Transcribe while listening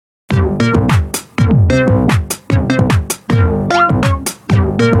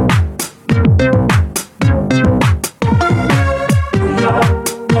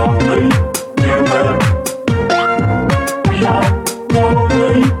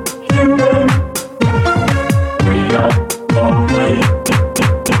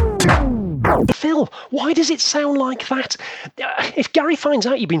does it sound like that? If Gary finds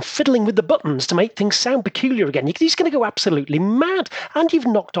out you've been fiddling with the buttons to make things sound peculiar again, he's going to go absolutely mad. And you've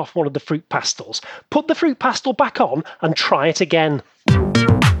knocked off one of the fruit pastels. Put the fruit pastel back on and try it again.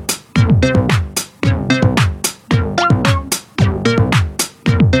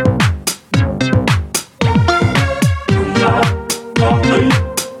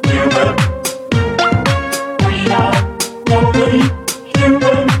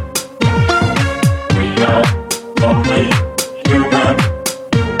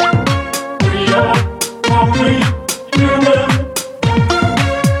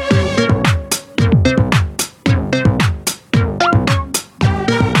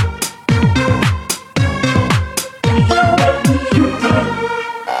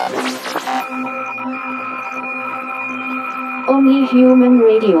 Only Human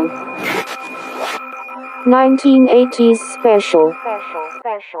Radio. 1980s special.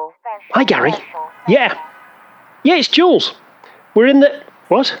 Hi, Gary. Yeah, it's Jules. We're in the...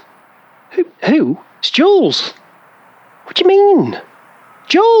 What? Who? It's Jules. What do you mean?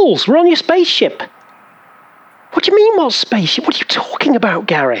 Jules, we're on your spaceship. What do you mean, what spaceship? What are you talking about,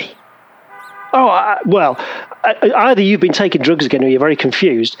 Gary? Oh, either you've been taking drugs again or you're very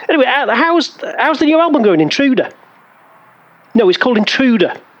confused. Anyway, how's the new album going, Intruder? No, it's called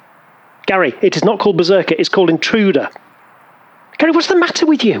Intruder. Gary, it is not called Berserker, it's called Intruder. Gary, what's the matter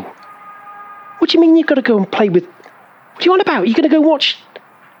with you? What do you mean you've got to go and play with... What are you on about? You're going to go watch...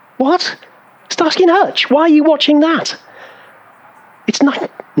 What? Starsky and Hutch? Why are you watching that? It's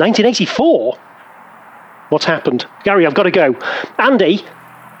 1984? What's happened? Gary, I've got to go. Andy,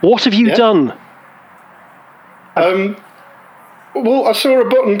 what have you done? Well, I saw a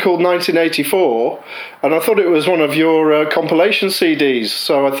button called 1984, and I thought it was one of your compilation CDs,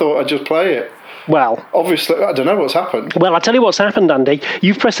 so I thought I'd just play it. Well... Obviously, I don't know what's happened. Well, I'll tell you what's happened, Andy.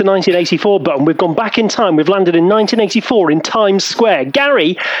 You've pressed the 1984 button. We've gone back in time. We've landed in 1984 in Times Square.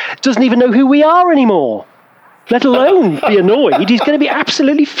 Gary doesn't even know who we are anymore, let alone be annoyed. He's going to be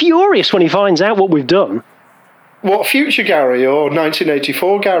absolutely furious when he finds out what we've done. What, Future Gary or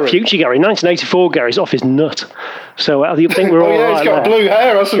 1984 Gary? Future Gary. 1984 Gary's off his nut. So I think we're all right. He's got blue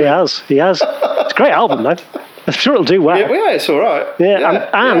hair, hasn't he? He has. It's a great album, though. I'm sure it'll do well. Yeah, it's all right.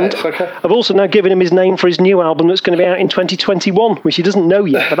 And it's okay. I've also now given him his name for his new album that's going to be out in 2021, which he doesn't know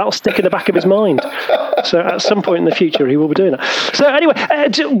yet, but that'll stick in the back of his mind. So at some point in the future, he will be doing that. So anyway,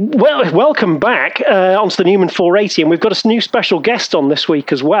 welcome back onto the Newman 480, and we've got a new special guest on this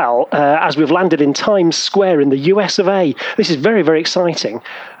week as well, as we've landed in Times Square in the US of A. This is very, very exciting.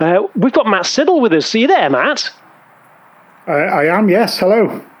 We've got Matt Siddle with us. Are you there, Matt? I am, yes.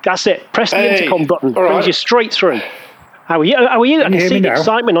 Hello. That's it. Press the intercom button. All right. Brings you straight through. How are you? I can see the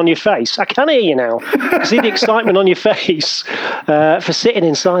excitement on your face. I can hear you now. I can see the excitement on your face for sitting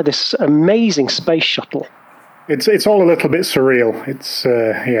inside this amazing space shuttle. It's all a little bit surreal.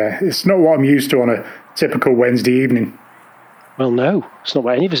 It's not what I'm used to on a typical Wednesday evening. Well, no. It's not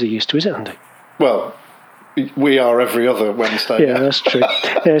what any of us are used to, is it, Andy? Well, we are every other Wednesday. Yeah, that's true.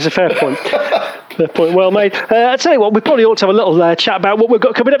 Yeah, it's a fair point. Fair point. Well made. I tell you what, we probably ought to have a little chat about what we've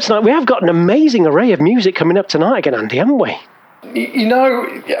got coming up tonight. We have got an amazing array of music coming up tonight again, Andy, haven't we? You know,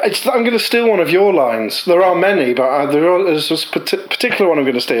 I'm going to steal one of your lines. There are many, but there's this particular one I'm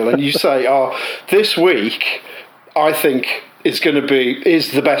going to steal. And you say, this week, I think is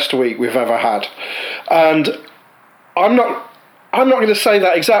the best week we've ever had. And I'm not going to say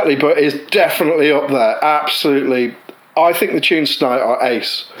that exactly, but it's definitely up there. Absolutely. I think the tunes tonight are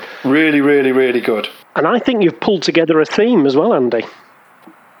ace. Really, really, really good. And I think you've pulled together a theme as well, Andy.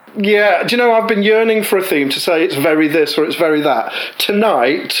 Yeah, do you know, I've been yearning for a theme to say it's very this or it's very that.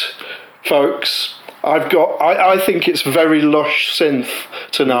 Tonight, folks, I think it's very lush synth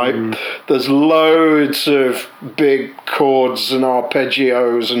tonight. There's loads of big chords and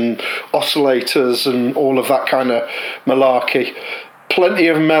arpeggios and oscillators and all of that kind of malarkey. Plenty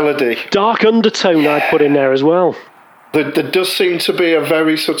of melody. Dark undertone I'd put in there as well. There does seem to be a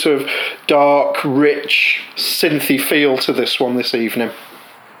very sort of dark, rich, synthy feel to this one this evening.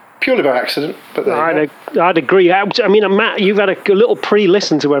 Purely by accident, but I'd agree. I mean, Matt, you've had a little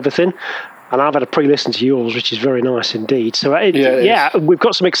pre-listen to everything, and I've had a pre-listen to yours, which is very nice indeed. So, we've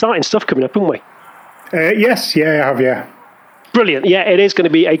got some exciting stuff coming up, haven't we? Yes, I have, yeah. Brilliant. Yeah, it is going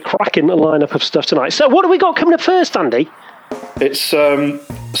to be a cracking lineup of stuff tonight. So what have we got coming up first, Andy? It's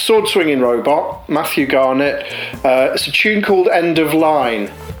Sword Swinging Robot, Matthew Garnett. It's a tune called End of Line.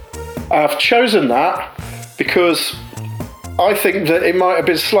 I've chosen that because I think that it might have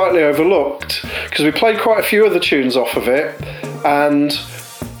been slightly overlooked because we played quite a few other tunes off of it, and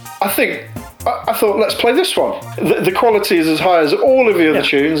I think I thought, let's play this one. The quality is as high as all of the other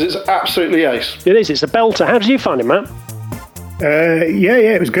tunes. It's absolutely ace. It is. It's a belter. How did you find it, Matt? Yeah,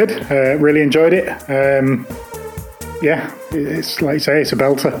 it was good. Really enjoyed it. It's like you say, it's a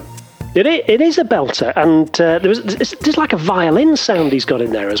belter. It is a belter, and there's like a violin sound he's got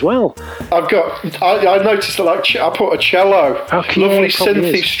in there as well. I noticed that I put a cello, lovely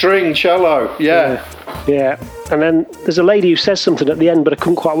synthy string cello. Yeah. And then there's a lady who says something at the end, but I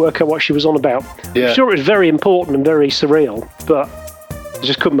couldn't quite work out what she was on about. Yeah. I'm sure it was very important and very surreal, but I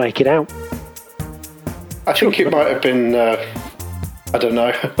just couldn't make it out. I think it might have been. I don't know.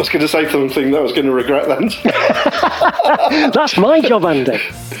 I was going to say something that I was going to regret then. That's my job, Andy.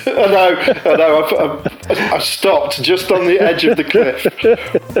 I know. I stopped just on the edge of the cliff.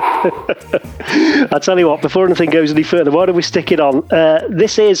 I tell you what, before anything goes any further, why don't we stick it on?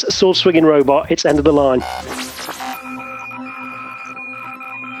 This is Sword Swinging Robot. It's End of the Line.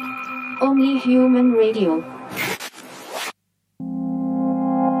 Only Human Radio.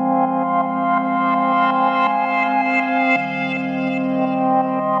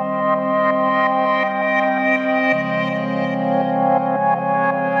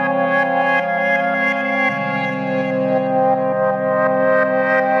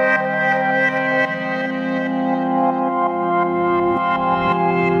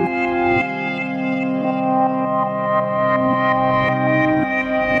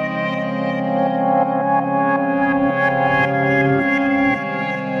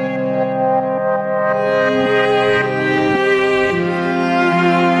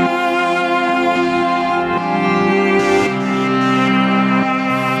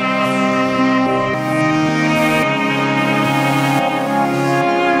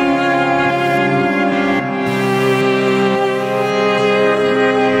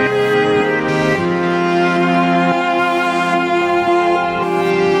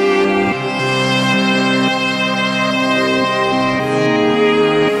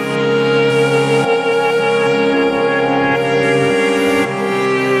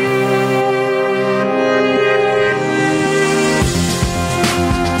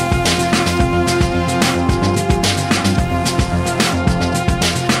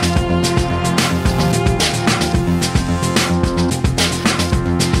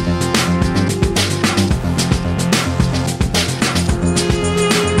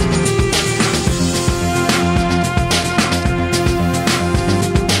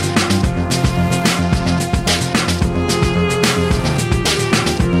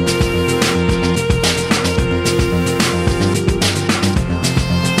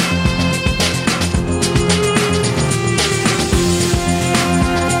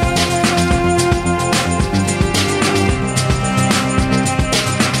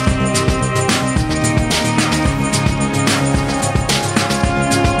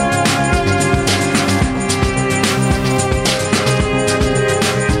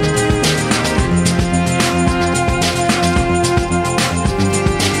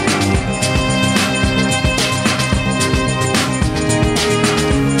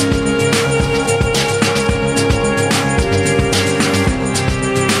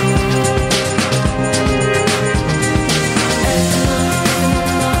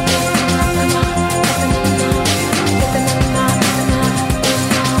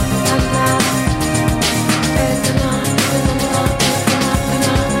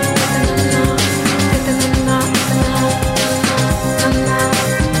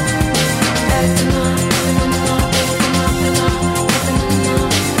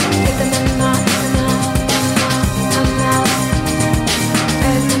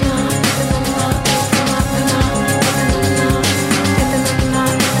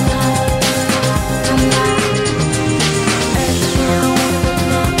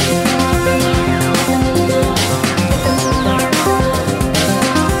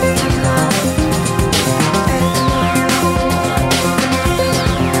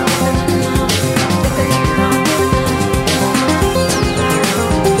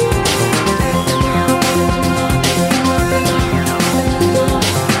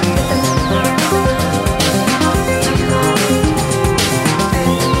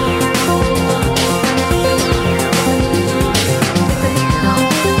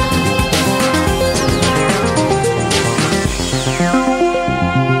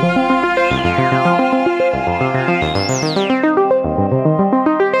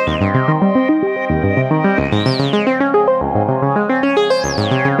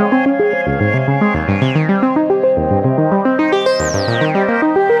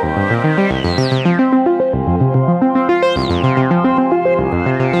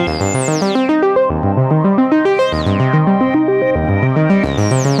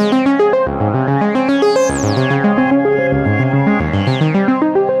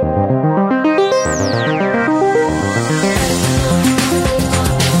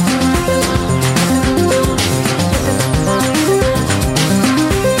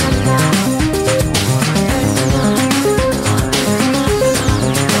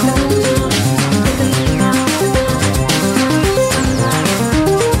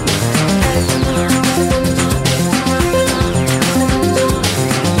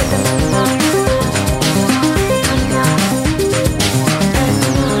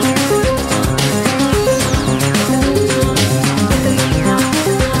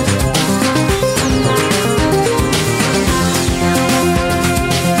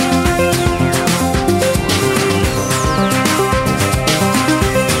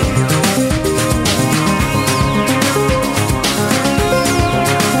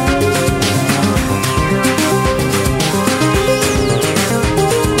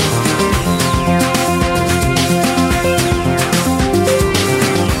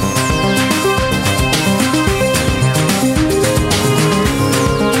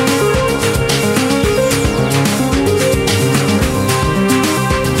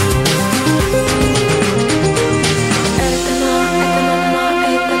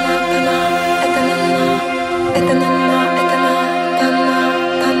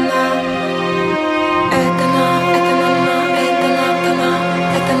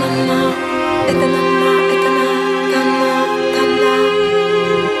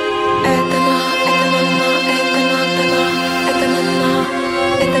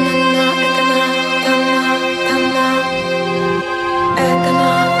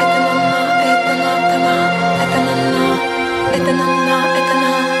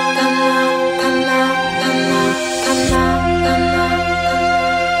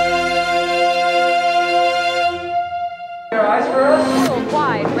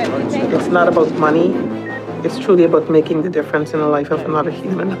 It's not about money. It's truly about making the difference in the life of another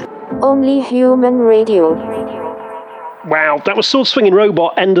human. Only Human Radio. Wow, that was Sword Swinging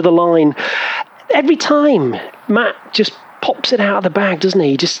Robot, End of the Line. Every time, Matt just pops it out of the bag, doesn't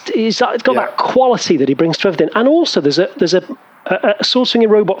he? He's got that quality that he brings to everything. And also, there's a Sword Swinging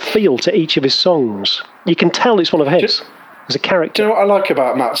Robot feel to each of his songs. You can tell it's one of his. There's a character. Do you know what I like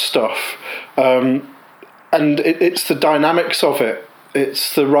about Matt's stuff? And it's the dynamics of it.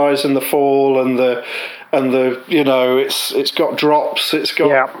 It's the rise and the fall and the it's got drops. It's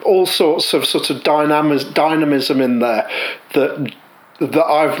got all sorts of sort of dynamism in there that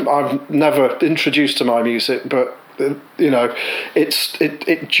I've never introduced to my music, but it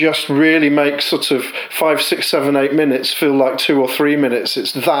just really makes sort of 5, 6, 7, 8 minutes feel like 2 or 3 minutes.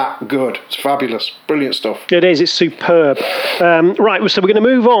 It's that good. It's fabulous, brilliant stuff. It is. It's superb. Right, so we're going to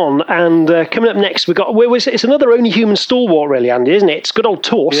move on, and coming up next we've got it's another Only Human stalwart, really, Andy, isn't it? It's good old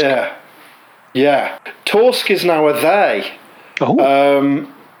Torsk. Yeah. Torsk is now a they. Oh.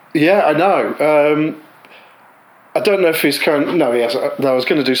 Yeah, I know. I don't know if he's current. No, he hasn't. No, I was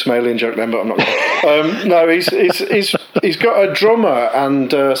going to do some alien joke then, but I'm not going to. No, he's got a drummer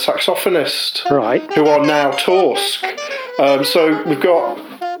and a saxophonist, right, who are now Torsk. So we've got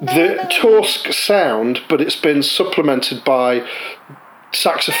the Torsk sound, but it's been supplemented by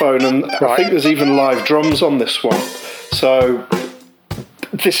saxophone, and I think there's even live drums on this one. So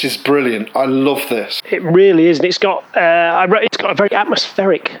this is brilliant. I love this. It really is, and it's got a very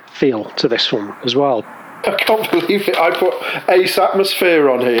atmospheric feel to this one as well. I can't believe it. I put Ace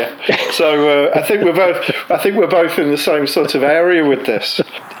Atmosphere on here, so I think we're both in the same sort of area with this.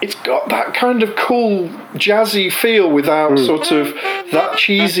 It's got that kind of cool jazzy feel without sort of that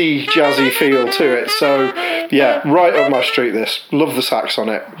cheesy jazzy feel to it. So yeah, right up my street. This, love the sax on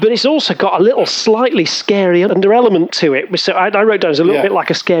it. But it's also got a little slightly scary under element to it. So I wrote down as a little bit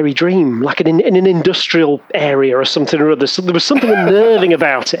like a scary dream, like in an industrial area or something or other. So there was something unnerving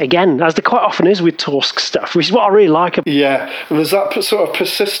about it. Again, as there quite often is with Torsk stuff, which is what I really like about it. Yeah, and there's that sort of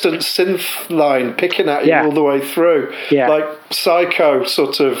persistent synth line picking at you all the way through. Yeah. Like Psycho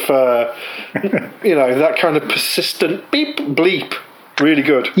sort of, that kind of persistent beep, bleep. Really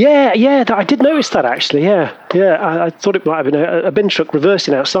good. Yeah, I did notice that actually. Yeah. I thought it might have been a bin truck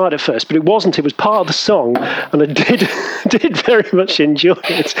reversing outside at first, but it wasn't. It was part of the song, and I did very much enjoy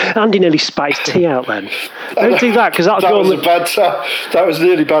it. Andy nearly spat his tea out then. Don't do that, because that was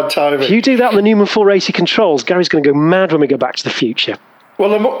nearly bad timing. If you do that on the Newman 480 controls, Gary's going to go mad when we go back to the future.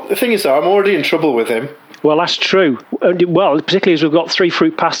 Well, the thing is, though, I'm already in trouble with him. Well, that's true. Well, particularly as we've got 3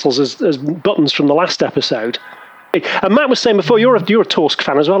 fruit pastels as buttons from the last episode. And Matt was saying before, you're a Torsk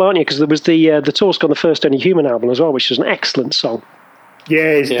fan as well, aren't you? Because there was the Torsk on the first Only Human album as well, which was an excellent song.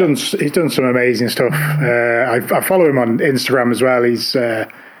 Yeah, he's done some amazing stuff. I follow him on Instagram as well.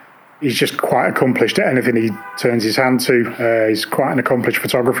 He's just quite accomplished at anything he turns his hand to. He's quite an accomplished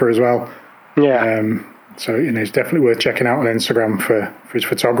photographer as well. Yeah. So it's definitely worth checking out on Instagram for his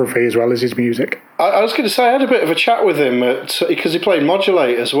photography as well as his music. I was going to say, I had a bit of a chat with him because he played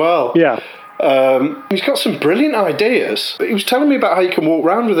Modulate as well. Yeah. He's got some brilliant ideas. He was telling me about how you can walk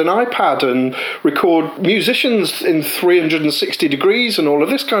around with an iPad and record musicians in 360 degrees and all of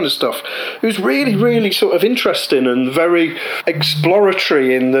this kind of stuff. It was really, really sort of interesting and very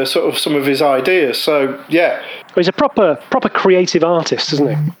exploratory in the sort of some of his ideas. So, yeah. He's a proper creative artist, isn't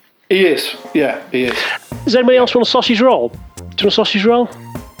he? He is. Yeah, he is. Does anybody else want a sausage roll? Do you want a sausage roll?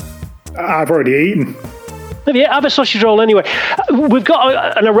 I've already eaten. Have a sausage roll anyway. We've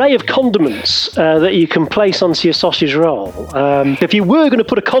got an array of condiments that you can place onto your sausage roll. If you were going to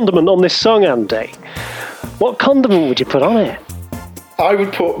put a condiment on this song, Andy, what condiment would you put on it? I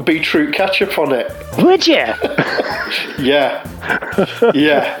would put beetroot ketchup on it. Would you? Yeah.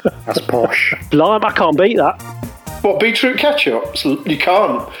 That's posh. Blimey, I can't beat that. What, beetroot ketchup? You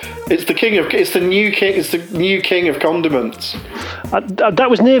can't. It's the new king of condiments. That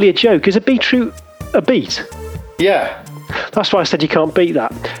was nearly a joke. Is a beetroot a beet? Yeah. That's why I said you can't beat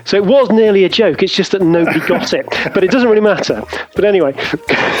that. So it was nearly a joke, it's just that nobody got it. But it doesn't really matter. But anyway,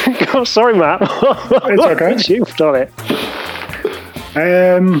 sorry, Matt. It's okay. What you put on it?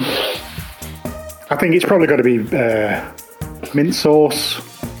 I think it's probably got to be mint sauce,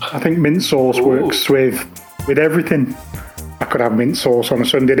 I think mint sauce works with everything. I could have mint sauce on a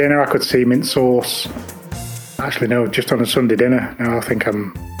Sunday dinner. I could see mint sauce. Actually, no, just on a Sunday dinner. No, I think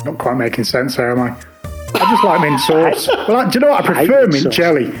I'm not quite making sense there, am I? I just like mint sauce. Well, do you know what? I prefer mint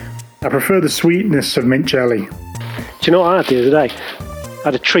jelly. I prefer the sweetness of mint jelly. Do you know what I had the other day? I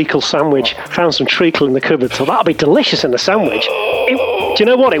had a treacle sandwich. Found some treacle in the cupboard. Thought that'll be delicious in the sandwich. Do you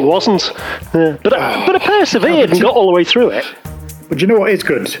know what? It wasn't. But I persevered and got all the way through it. But do you know what is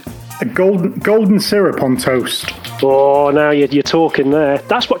good? A golden syrup on toast. Oh, now you're talking there.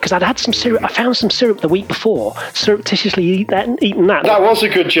 That's what, because I'd had some syrup. I found some syrup the week before. Surreptitiously eaten that. That was a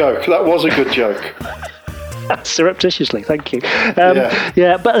good joke. Surreptitiously, thank you.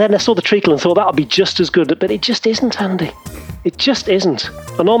 Yeah, but then I saw the treacle and thought that'll be just as good. But it just isn't, Andy. It just isn't.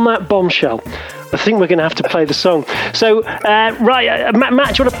 And on that bombshell, I think we're going to have to play the song. So, Matt, do you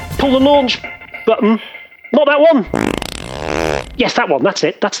want to pull the launch button? Not that one. Yes, that one. That's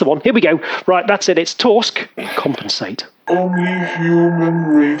it. That's the one. Here we go. Right, that's it. It's Torsk. Compensate. Only Human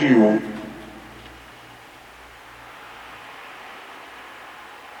Radio.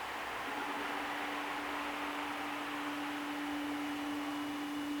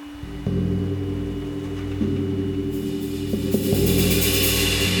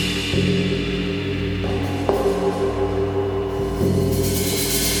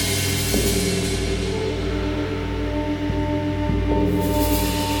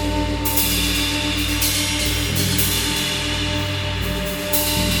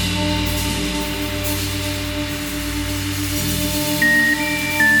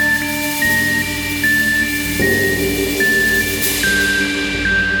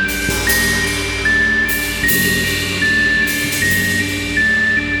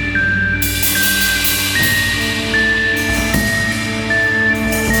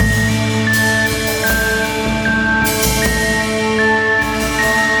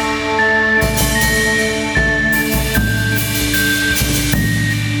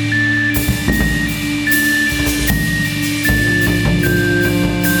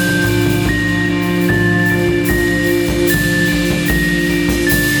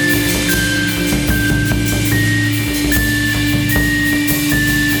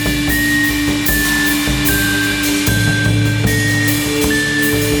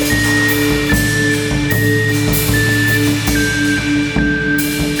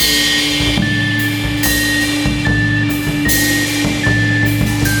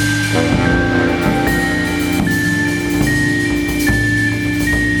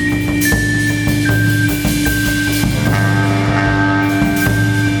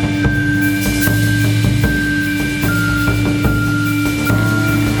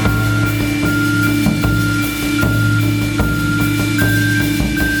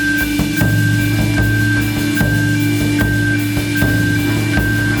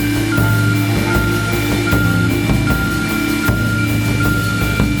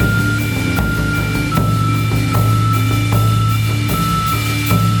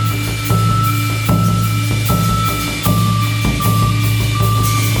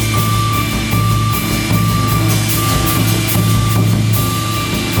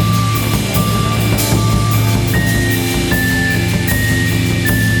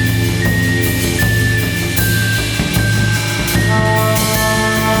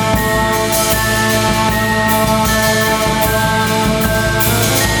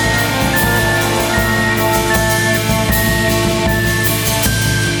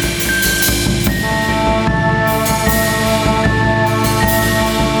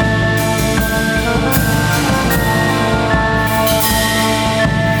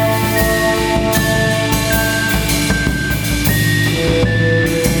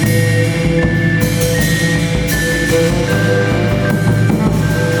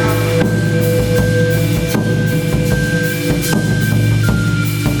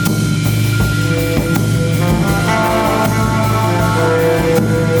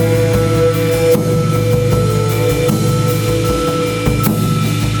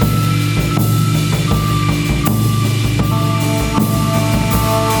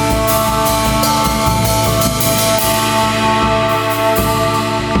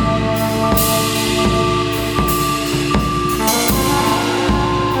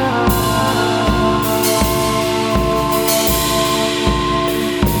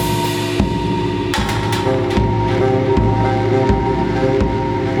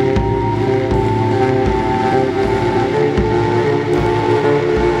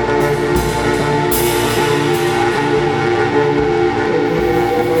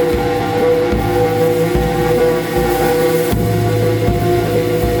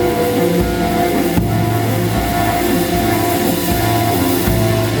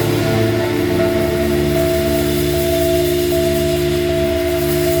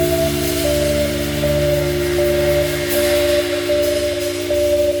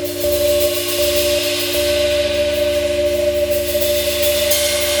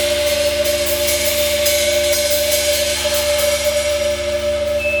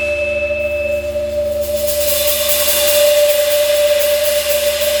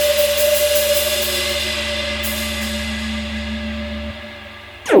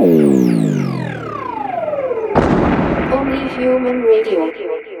 Only Human Radio.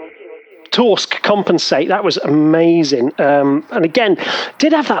 Torsk, Compensate, that was amazing. And again,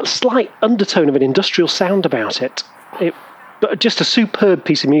 did have that slight undertone of an industrial sound about it. But just a superb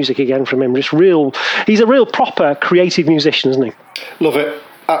piece of music again from him. He's a real proper creative musician, isn't he? Love it.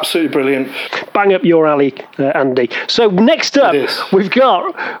 Absolutely brilliant. Bang up your alley, Andy. So next up, we've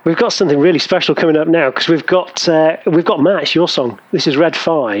got something really special coming up now, because we've got Matt, it's your song. This is Red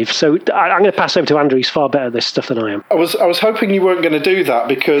 5. So I'm going to pass over to Andrew. He's far better at this stuff than I am. I was hoping you weren't going to do that,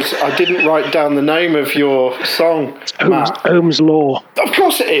 because I didn't write down the name of your song. Ohm's Law. Of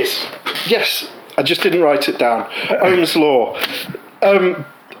course it is. Yes, I just didn't write it down. Ohm's Law.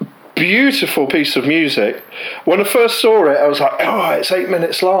 Beautiful piece of music. When I first saw it, I was like, oh, it's 8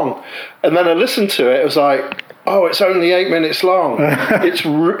 minutes long. And then I listened to it, I was like, oh, it's only 8 minutes long.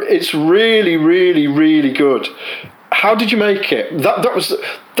 It's really, really, really good. How did you make it? That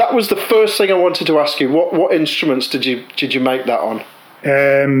was the first thing I wanted to ask you. What instruments did you make that on?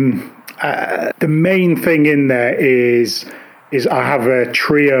 The main thing in there is I have a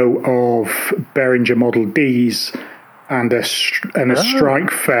trio of Behringer Model Ds and a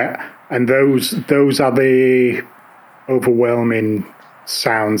strike fet, and those are the overwhelming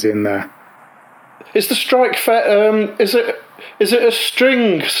sounds in there. Is the strike fet? Is it a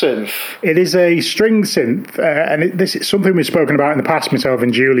string synth? It is a string synth, and this is something we've spoken about in the past. Myself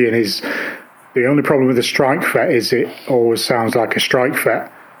and Julian, is the only problem with the strike fet is it always sounds like a strike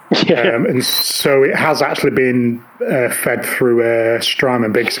fet. Yeah. And so it has actually been fed through a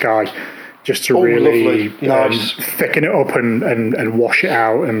Strymon Big Sky, just to really nice. Thicken it up and wash it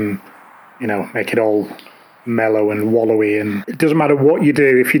out, and make it all mellow and wallowy. And it doesn't matter what you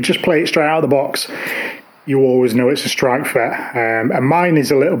do, if you just play it straight out of the box, you always know it's a strike fet. And mine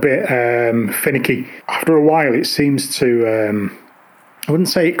is a little bit finicky. After a while, it seems to I wouldn't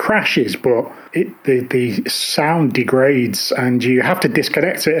say it crashes, but the sound degrades, and you have to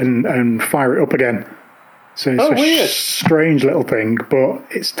disconnect it and fire it up again. So it's weird. Strange little thing, but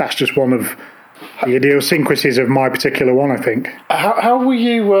that's just one of the idiosyncrasies of my particular one, I think. How were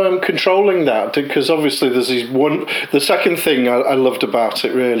you controlling that? Because obviously there's the second thing I loved about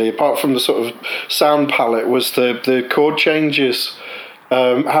it, really, apart from the sort of sound palette, was the chord changes.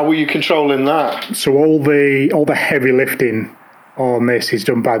 How were you controlling that? So all the heavy lifting on this is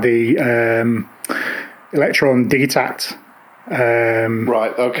done by the Electron Digitact.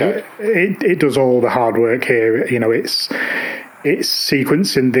 Right, okay. It does all the hard work here. It's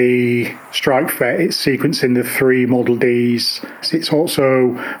sequencing the strike fet, it's sequencing the 3 Model Ds. It's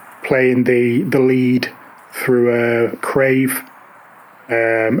also playing the lead through a Crave,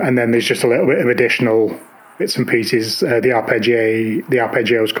 and then there's just a little bit of additional bits and pieces. The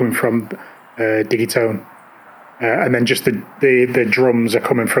arpeggios coming from Digitone, and then just the drums are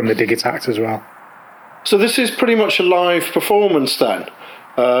coming from the Digitact as well. So this is pretty much a live performance then?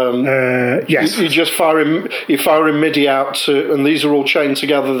 Yes. You just firing MIDI out and these are all chained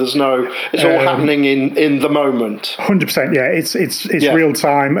together. It's all happening in the moment. 100%. Yeah, it's real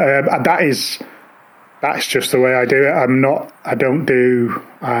time. That's just the way I do it.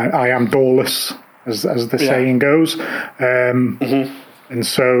 I am doorless, as the saying goes. And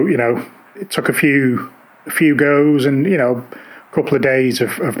so it took a few goes and a couple of days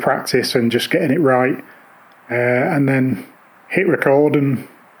of practice and just getting it right, and then hit record, and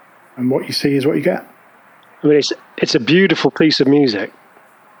what you see is what you get. I mean, it's a beautiful piece of music.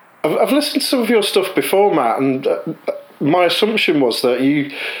 I've listened to some of your stuff before, Matt, and my assumption was that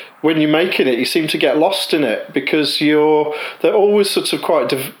when you're making it, you seem to get lost in it, because they're always sort of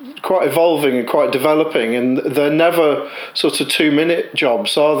quite evolving and quite developing, and they're never sort of 2-minute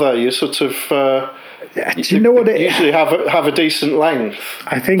jobs, are they? You're sort of do you know what it usually have a decent length.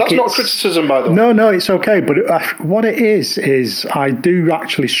 I think that's not criticism, by the way. No, it's okay. But what it is I do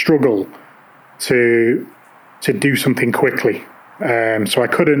actually struggle to do something quickly. So I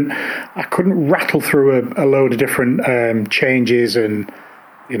couldn't rattle through a load of different changes and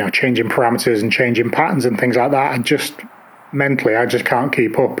changing parameters and changing patterns and things like that. I just can't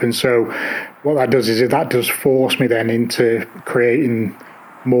keep up. And so what that does is that does force me then into creating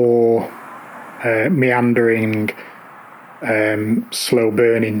more meandering, slow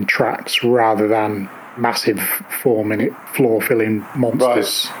burning tracks rather than massive 4-minute floor filling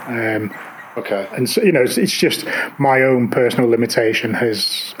monsters. Right. Okay. And so it's just my own personal limitation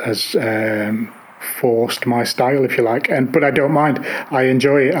has forced my style, if you like. But I don't mind. I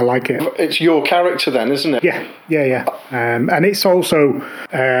enjoy it. I like it. It's your character then, isn't it? Yeah. And it's also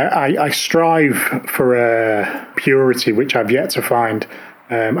I strive for a purity which I've yet to find.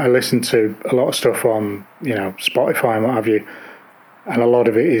 I listen to a lot of stuff on, Spotify and what have you. and a lot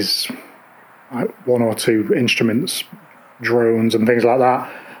of it is like one or two instruments, drones and things like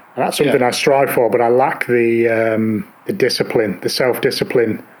that. And that's something I strive for, but I lack the discipline, the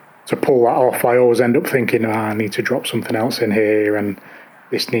self-discipline to pull that off. I always end up thinking, I need to drop something else in here, and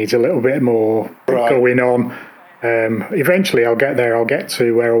this needs a little bit more going on. Eventually I'll get there. I'll get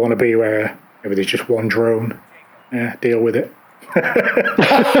to where I want to be, where maybe there's just one drone. Yeah, deal with it.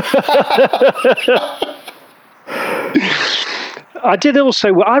 I did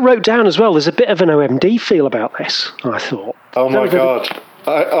also, I wrote down as well, there's a bit of an OMD feel about this, I thought. Oh my God,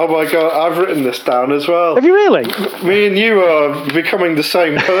 I've written this down as well. Have you really? Me and you are becoming the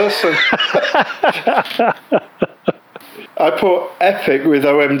same person. I put epic with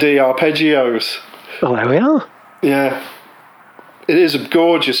OMD arpeggios. Oh, there we are. Yeah. It is a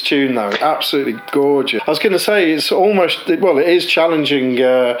gorgeous tune, though. Absolutely gorgeous. I was going to say, it's almost, well, it is challenging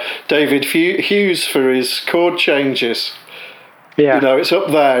David Hughes for his chord changes. Yeah. You know, it's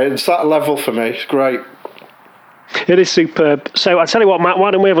up there. It's that level for me. It's great. It is superb. So I tell you what, Matt, why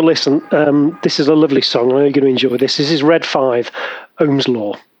don't we have a listen? This is a lovely song. I know you're going to enjoy this. This is Red 5, Ohm's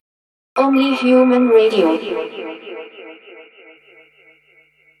Law. Only Human Radio.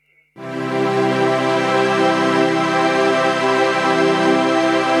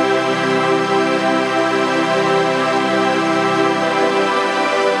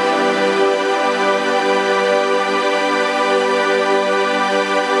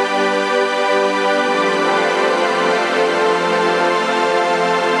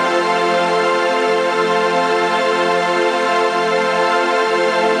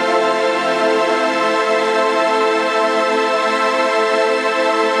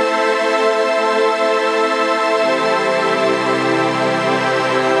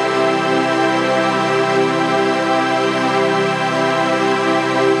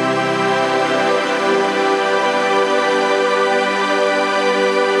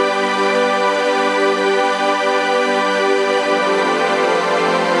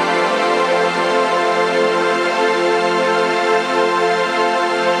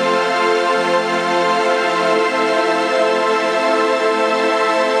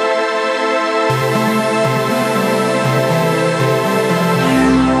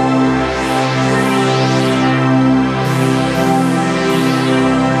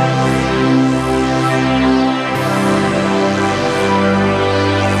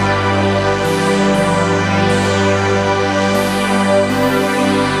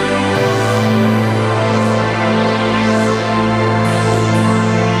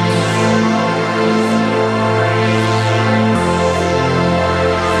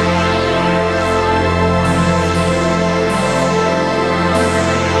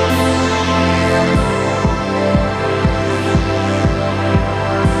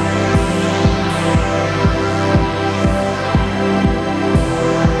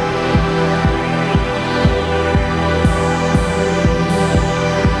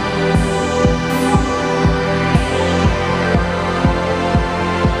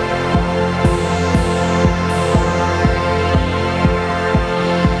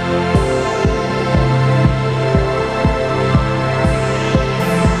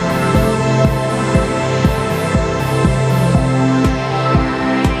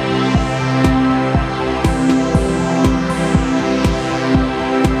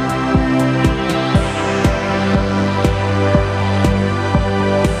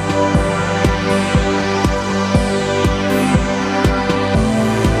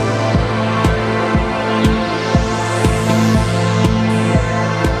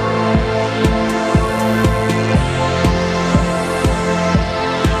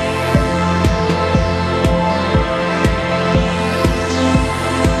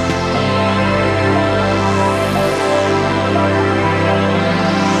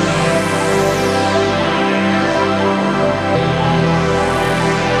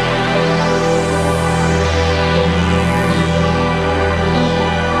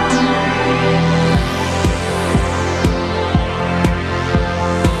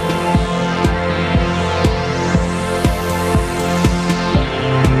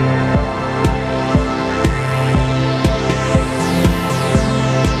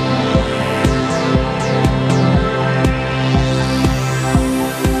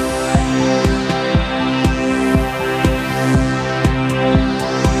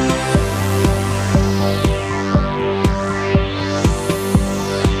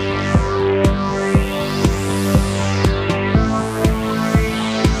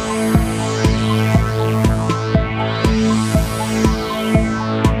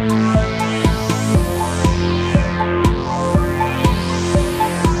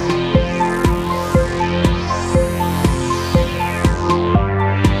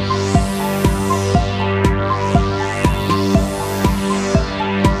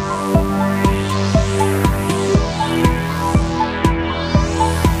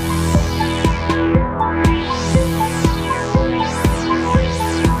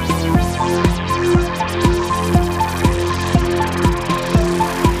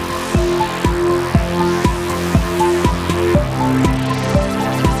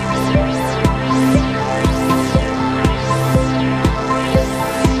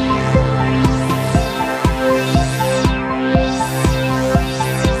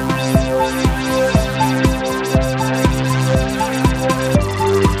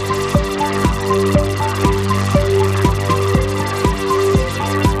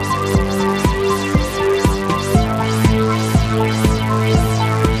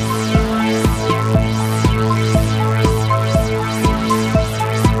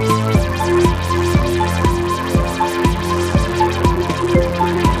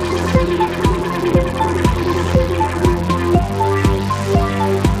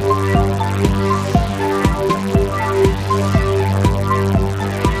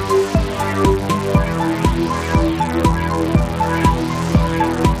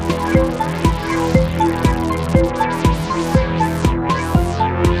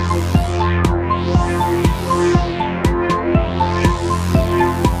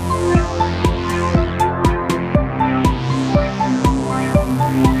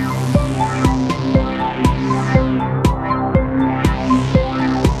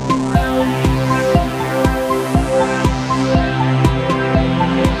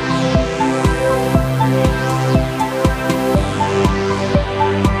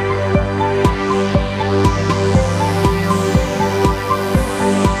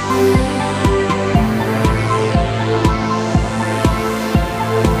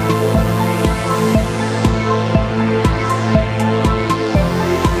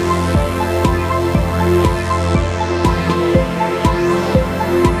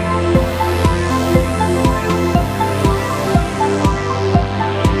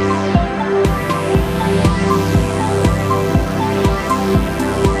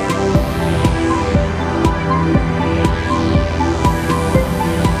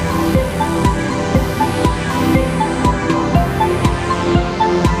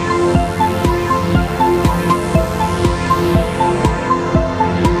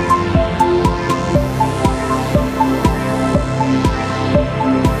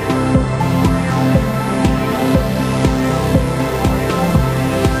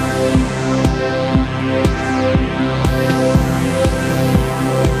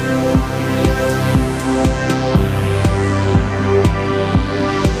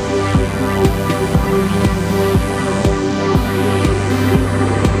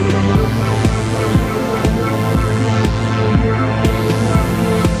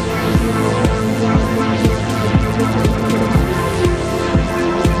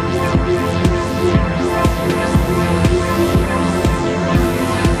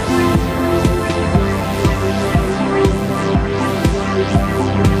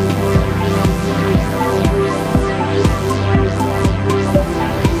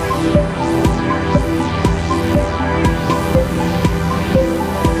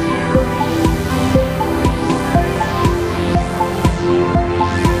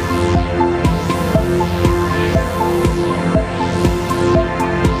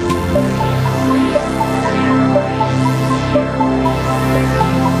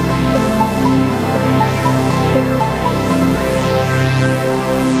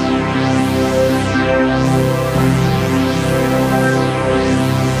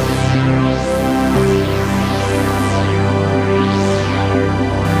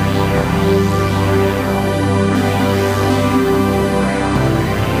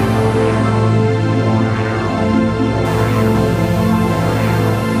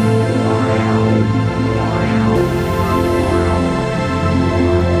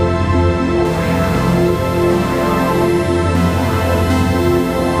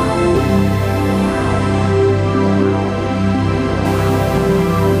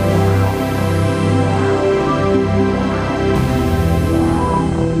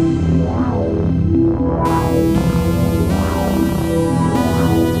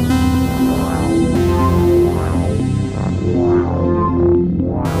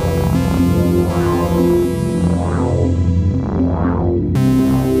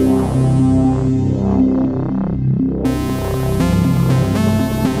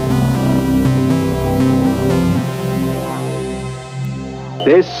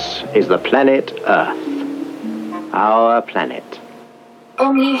 This is the planet Earth. Our planet.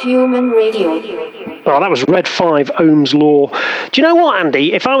 Only Human Radio. Oh, that was Red 5, Ohm's Law. Do you know what,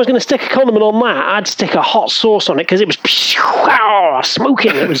 Andy? If I was going to stick a condiment on that, I'd stick a hot sauce on it because it was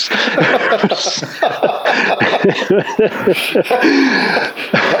smoking. It was.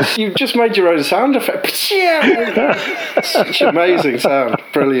 You've just made your own sound effect. Such amazing sound.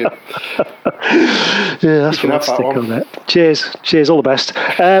 Brilliant. Yeah, that's what I'd stick on it. Cheers, all the best.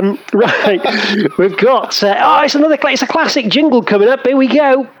 Right, we've got. It's a classic jingle coming up. Here we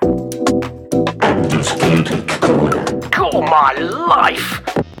go. Oh, my life.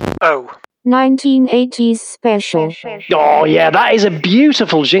 Oh. 1980s special. Oh, yeah, that is a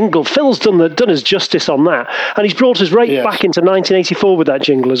beautiful jingle. Phil's done us justice on that. And he's brought us back into 1984 with that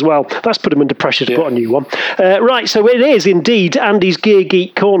jingle as well. That's put him under pressure to put a new one. Right, so it is indeed Andy's Gear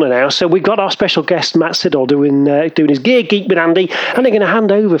Geek Corner now. So we've got our special guest, Matt Siddall, doing his Gear Geek with Andy. And they're going to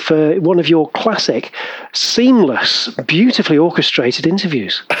hand over for one of your classic, seamless, beautifully orchestrated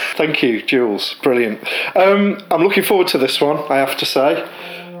interviews. Thank you, Jules. Brilliant. I'm looking forward to this one, I have to say.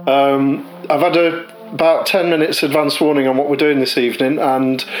 I've had about 10 minutes advance warning on what we're doing this evening,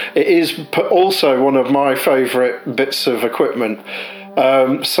 and it is also one of my favourite bits of equipment.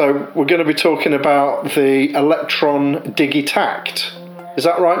 So we're going to be talking about the Elektron Digitact. Is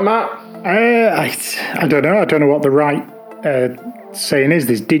that right, Matt? I don't know. I don't know what the right saying is.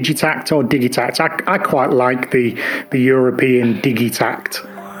 This Digitact or Digitact. I quite like the European Digitact.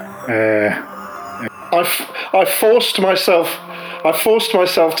 I forced myself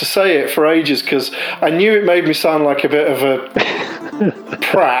to say it for ages because I knew it made me sound like a bit of a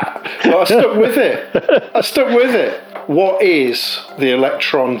prat, but I stuck with it. What is the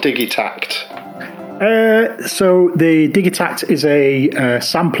Elektron Digitact? So the Digitact is a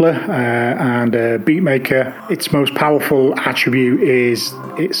sampler and a beat maker. Its most powerful attribute is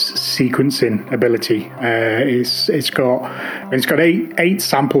its sequencing ability. It's got eight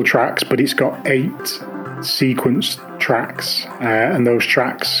sample tracks, but it's got 8 sequence tracks, and those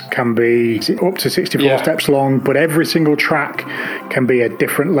tracks can be up to 64 steps long, but every single track can be a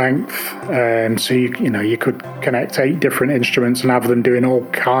different length, so you could connect 8 different instruments and have them doing all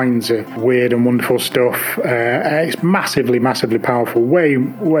kinds of weird and wonderful stuff. It's massively powerful, way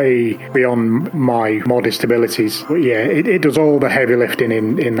beyond my modest abilities, but it does all the heavy lifting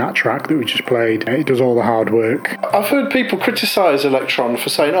in that track that we just played. It does all the hard work. I've heard people criticise Elektron for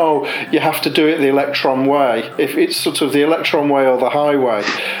saying, you have to do it the Elektron way, if it's sort of the Elektron way or the highway,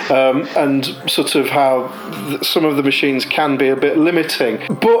 and sort of how some of the machines can be a bit limiting.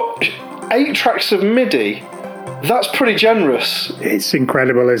 But 8 tracks of MIDI, that's pretty generous. It's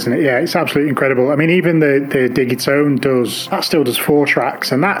incredible, isn't it? Yeah, it's absolutely incredible. I mean, even the Digitone still does 4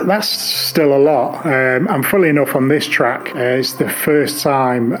 tracks, and that's still a lot. And funnily enough, on this track, it's the first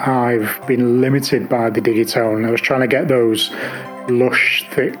time I've been limited by the Digitone. I was trying to get those lush,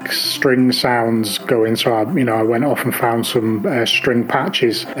 thick string sounds going, so I went off and found some string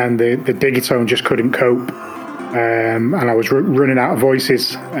patches, and the Digitone just couldn't cope, and I was running out of voices.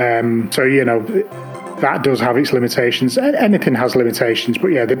 So that does have its limitations. Anything has limitations, but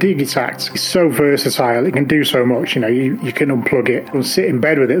the Digitact is so versatile. It can do so much. You can unplug it and sit in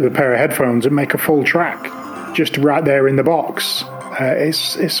bed with it with a pair of headphones and make a full track just right there in the box.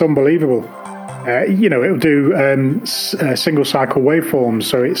 It's unbelievable. It'll do single cycle waveforms,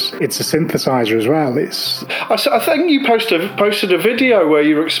 so it's a synthesizer as well. I think you posted a video where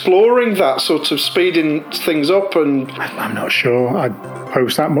you were exploring that, sort of speeding things up, and I'm not sure I'd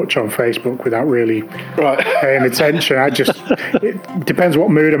post that much on Facebook without really paying attention. It depends what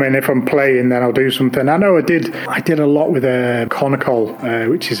mood I'm in. If I'm playing, then I'll do something. I know I did a lot with a conical,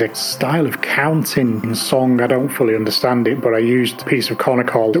 which is a style of counting in song. I don't fully understand it, but I used a piece of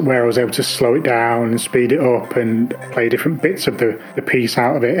conical where I was able to slow it down and speed it up and play different bits of the piece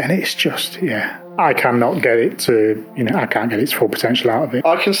out of it, and it's just I cannot get it to I can't get its full potential out of it.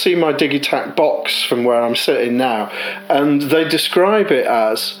 I can see my Digitact box from where I'm sitting now, and they describe it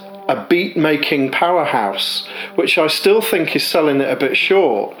as a beat-making powerhouse, which I still think is selling it a bit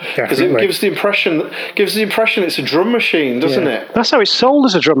short, because it gives the impression it's a drum machine, doesn't it? That's how it's sold,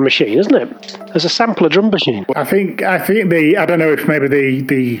 as a drum machine, isn't it? As a sampler drum machine. I think I don't know if maybe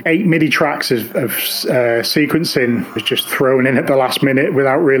the 8 MIDI tracks of sequencing was just thrown in at the last minute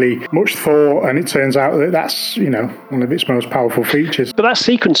without really much thought, and it turns out that that's one of its most powerful features. But that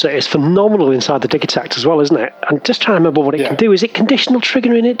sequencer is phenomenal inside the Digitact as well, isn't it? And just trying to remember what it can do. Is it conditional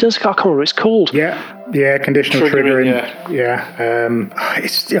triggering? It does. I can't remember what it's called. Yeah, conditional triggering.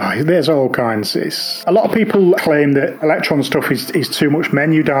 There's all kinds. A lot of people claim that Elektron stuff is too much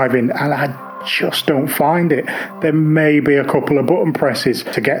menu diving, and I just don't find it. There may be a couple of button presses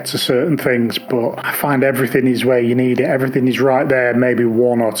to get to certain things, but I find everything is where you need it. Everything is right there, maybe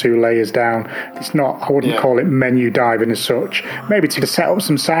 1 or 2 layers down. It's not, I wouldn't call it menu diving as such. Maybe to set up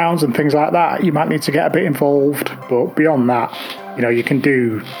some sounds and things like that, you might need to get a bit involved. But beyond that, you can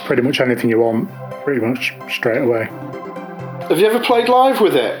do pretty much anything you want pretty much straight away. Have you ever played live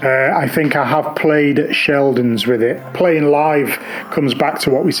with it? I think I have played at Sheldon's with it. Playing live comes back to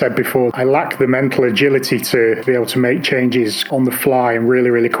what we said before. I lack the mental agility to be able to make changes on the fly and really,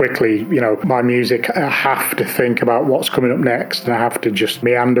 really quickly. My music, I have to think about what's coming up next and I have to just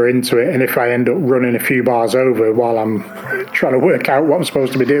meander into it. And if I end up running a few bars over while I'm trying to work out what I'm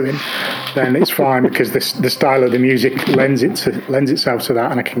supposed to be doing, then it's fine because the style of the music lends itself to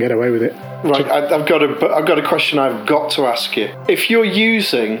that and I can get away with it. Right, I've got a question I've got to ask you. If you're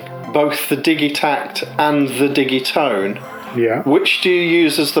using both the Digitact and the Digitone, which do you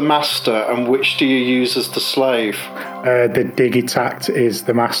use as the master and which do you use as the slave? The Digitact is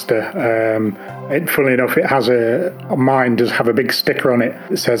the master. Funnily enough, it has mine does have a big sticker on it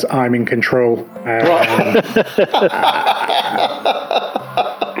that says "I'm in control."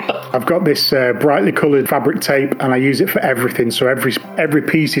 I've got this brightly coloured fabric tape and I use it for everything. So every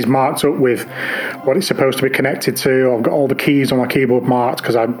piece is marked up with what it's supposed to be connected to. I've got all the keys on my keyboard marked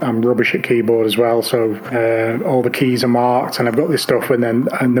because I'm rubbish at keyboard as well. So all the keys are marked and I've got this stuff. And then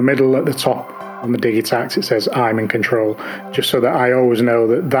in the middle at the top on the Digitact it says I'm in control, just so that I always know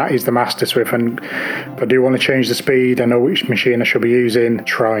that is the master swift. And if I do want to change the speed, I know which machine I should be using,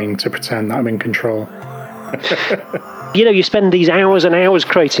 trying to pretend that I'm in control. You spend these hours and hours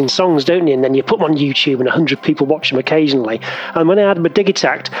creating songs, don't you? And then you put them on YouTube and 100 people watch them occasionally. And when I had my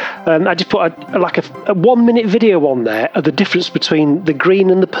Digitact, I just put a 1 minute video on there of the difference between the green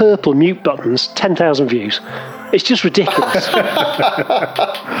and the purple mute buttons, 10,000 views. It's just ridiculous.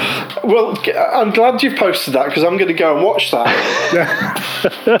 Well, I'm glad you've posted that because I'm going to go and watch that.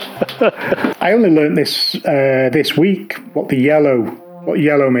 I only learned this week what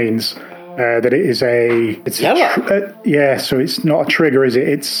yellow means. That it is yellow. So it's not a trigger, is it?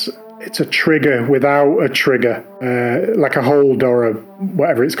 It's a trigger without a trigger, like a hold or a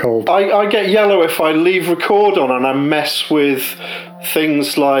whatever it's called. I get yellow if I leave record on and I mess with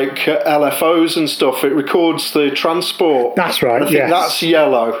things like LFOs and stuff. It records the transport. That's right. I think that's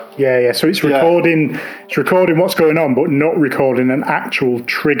yellow. Yeah. So it's recording. It's recording what's going on, but not recording an actual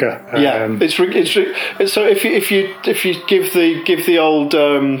trigger. So if you give the old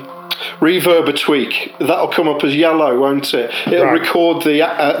reverb a tweak, that'll come up as yellow, won't it? It'll record the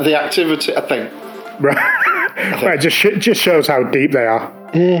activity, I think. Right. Just shows how deep they are.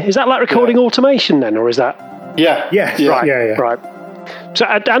 Is that like recording automation then, or is that? Yeah. Yes. Right. Yeah. Right. So,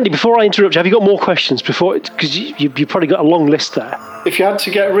 Andy, before I interrupt you, have you got more questions? Because you've probably got a long list there. If you had to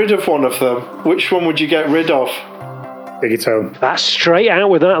get rid of one of them, which one would you get rid of? Digitone. That's straight out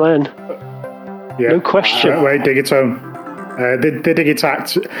with that then. Yeah. No question. Wait, Digitone. The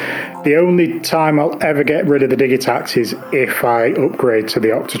Digitact, the only time I'll ever get rid of the Digitact is if I upgrade to the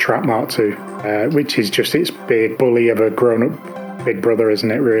Octatrack Mark II, which is just its big bully of a grown-up big brother,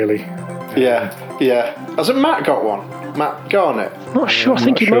 isn't it, really? Yeah. Hasn't Matt got one? Matt Garnett? Not sure. I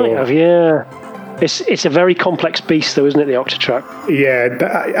think he might have, yeah. It's a very complex beast, though, isn't it, the Octatrack? Yeah,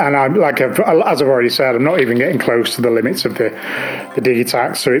 and I'm as I've already said, I'm not even getting close to the limits of the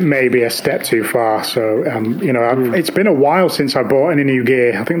Digitact, so it may be a step too far. So, it's been a while since I bought any new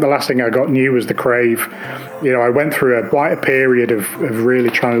gear. I think the last thing I got new was the Crave. I went through quite a period of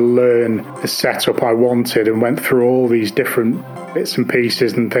really trying to learn the setup I wanted and went through all these different bits and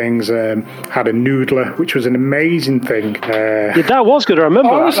pieces and things. Had a Noodler, which was an amazing thing. That was good. I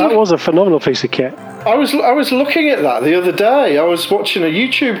remember that was a phenomenal piece of kit. I was looking at that the other day. I was watching a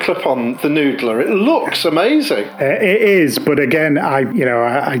YouTube clip on the Noodler. It looks amazing. It is, but again,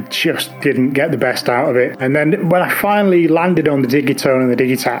 I just didn't get the best out of it. And then when I finally landed on the Digitone and the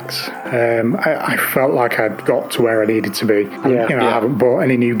Digitacts, I felt like I'd got to where I needed to be. I haven't bought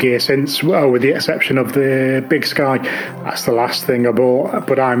any new gear since, with the exception of the Big Sky. That's the last thing I bought.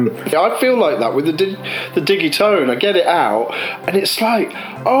 But I feel like that with the Digitone. I get it out, and it's like,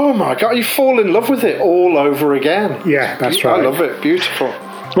 oh my God, you fall in love with it all over again. Yeah, that's right. I love it. Beautiful.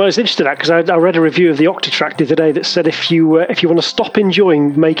 Well, it's interesting because I read a review of the Octatrack the other day that said if you want to stop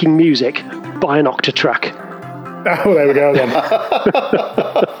enjoying making music, buy an Octatrack. Oh, there we go then.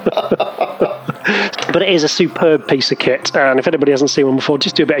 But it is a superb piece of kit, and if anybody hasn't seen one before,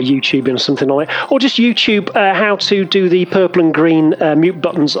 just do a bit of YouTubing or something on it, or just YouTube how to do the purple and green mute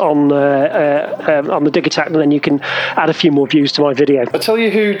buttons on the Digitact, and then you can add a few more views to my video. I tell you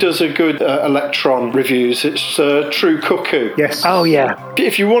who does a good Electron reviews. It's True Cuckoo. Yes. Oh yeah.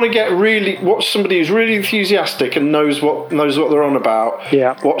 If you want to watch somebody who's really enthusiastic and knows what they're on about,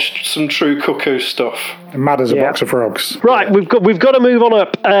 watch some True Cuckoo stuff. Mad as a box of frogs. Right, we've got to move on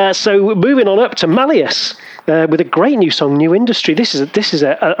up. So moving on up to Malleus with a great new song, New Industry. This is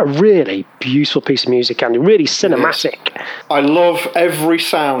a really beautiful piece of music, Andy. Really cinematic. I love every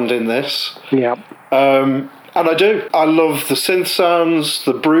sound in this. Yeah. And I do. I love the synth sounds,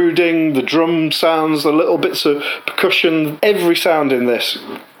 the brooding, the drum sounds, the little bits of percussion. Every sound in this.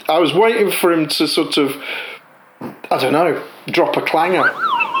 I was waiting for him to sort of, I don't know, drop a clanger.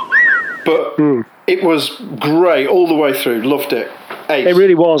 But it was great all the way through. Loved it. Ace. It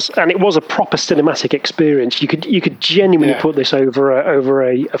really was, and it was a proper cinematic experience. You could genuinely put this over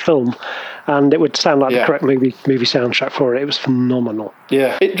a film, and it would sound like the correct movie soundtrack for it. It was phenomenal.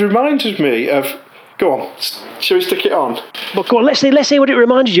 Yeah, it reminded me of. Go on, shall we stick it on? Well, go on. Let's see what it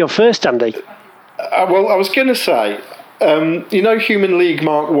reminded you of first, Andy. Well, I was going to say, Human League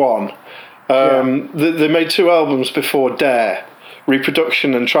Mark 1. They made 2 albums before Dare.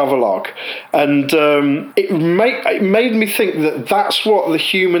 Reproduction and Travelogue, and it made me think that's what that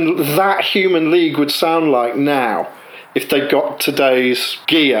Human League would sound like now if they got today's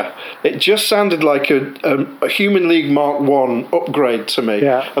gear. It just sounded like a Human League Mark 1 upgrade to me.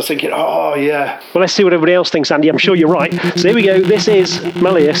 Yeah. I was thinking, oh yeah. Well, let's see what everybody else thinks, Andy. I'm sure you're right. So here we go. This is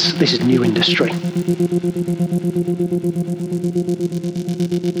Malleus. This is New Industry.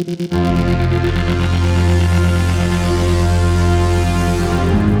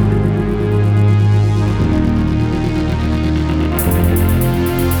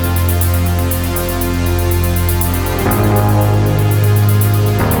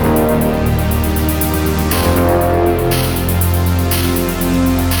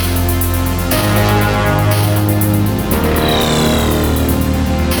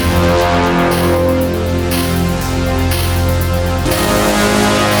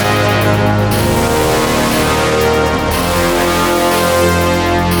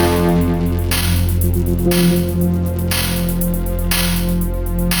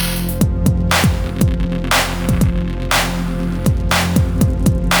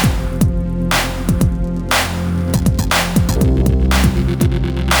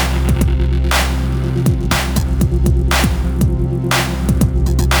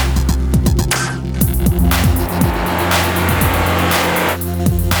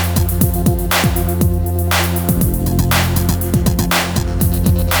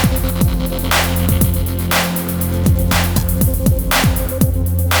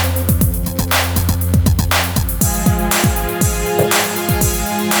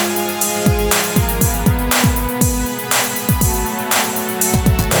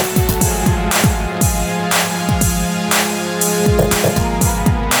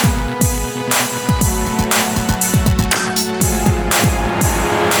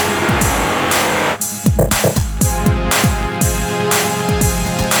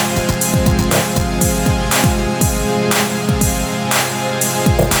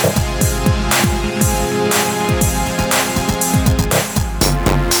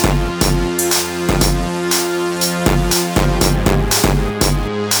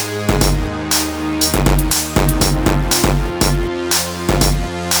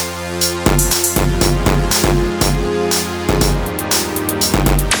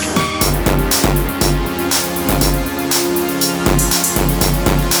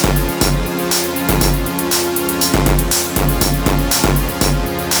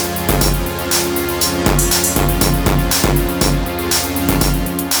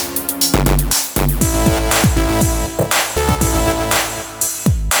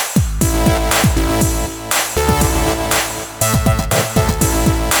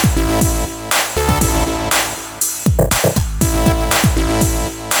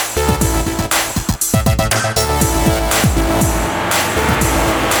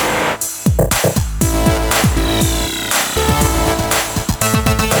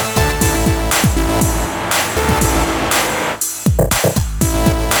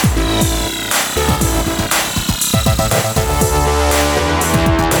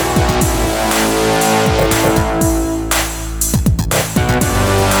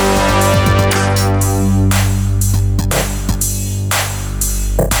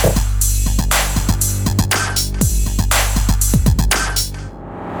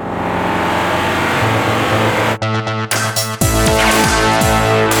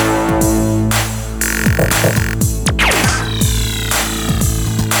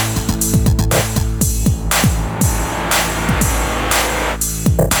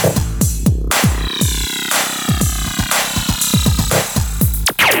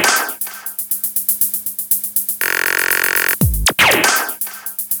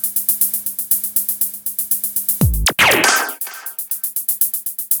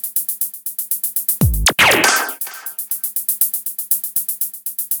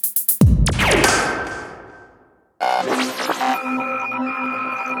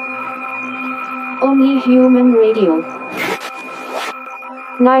 Only Human Radio.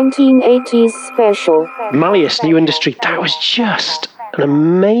 1980s special. Malleus, New Industry, that was just an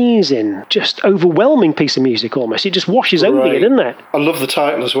amazing, just overwhelming piece of music almost. It just washes over you, doesn't it? I love the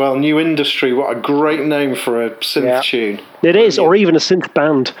title as well. New Industry, what a great name for a synth tune. It is, or even a synth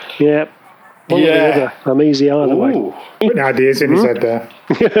band. Yeah. One or the other. I'm easy either way. Putting ideas in his head there.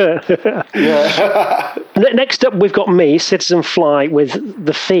 Next up, we've got me, Citizen Fly, with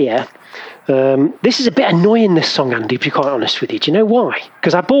The Fear. This is a bit annoying, this song, Andy, to be quite honest with you. Do you know why?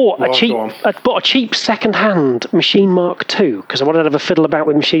 Because I bought a cheap second-hand Machine Mark II because I wanted to have a fiddle about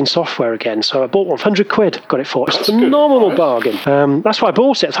with machine software again. So I bought one, 100 quid, got it for. It's a phenomenal bargain. That's why I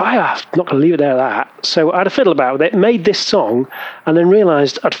bought it. I thought, I'm not going to leave it there that. So I had a fiddle about with it, made this song, and then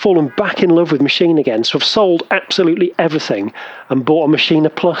realised I'd fallen back in love with Machine again. So I've sold absolutely everything and bought a Machina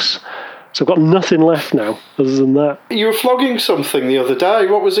Plus. So I've got nothing left now, other than that. You were flogging something the other day.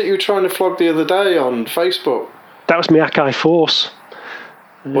 What was it you were trying to flog the other day on Facebook? That was my Akai Force.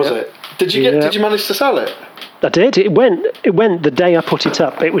 Was it? Did you manage to sell it? I did. It went the day I put it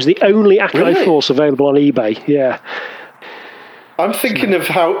up. It was the only Akai Force available on eBay. Yeah. I'm thinking of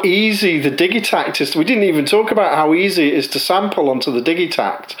how easy the Digitact is. We didn't even talk about how easy it is to sample onto the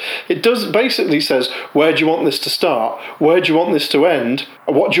Digitact. It basically says, where do you want this to start? Where do you want this to end?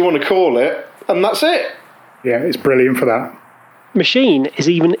 What do you want to call it? And that's it. Yeah, it's brilliant for that. Machine is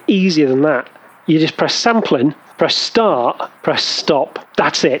even easier than that. You just press sampling, press start, press stop.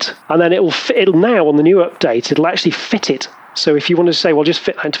 That's it. And then it'll now, on the new update, it'll actually fit it. So if you want to say, well, just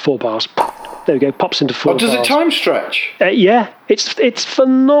fit that into 4 bars. There we go, pops into 4 bars. Does it time stretch? Yeah, it's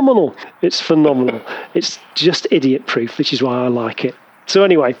phenomenal. It's phenomenal. It's just idiot-proof, which is why I like it. So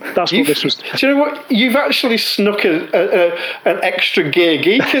anyway, that's what this was. Do you know what? You've actually snuck an extra Gear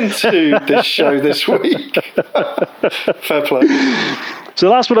Geek into this show this week. Fair play. So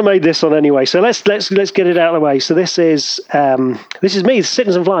that's what I made this on anyway. So let's get it out of the way. So this is me,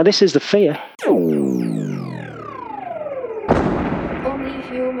 Citizen Fly. This is The Fear. Only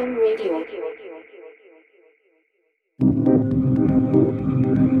Human Radio.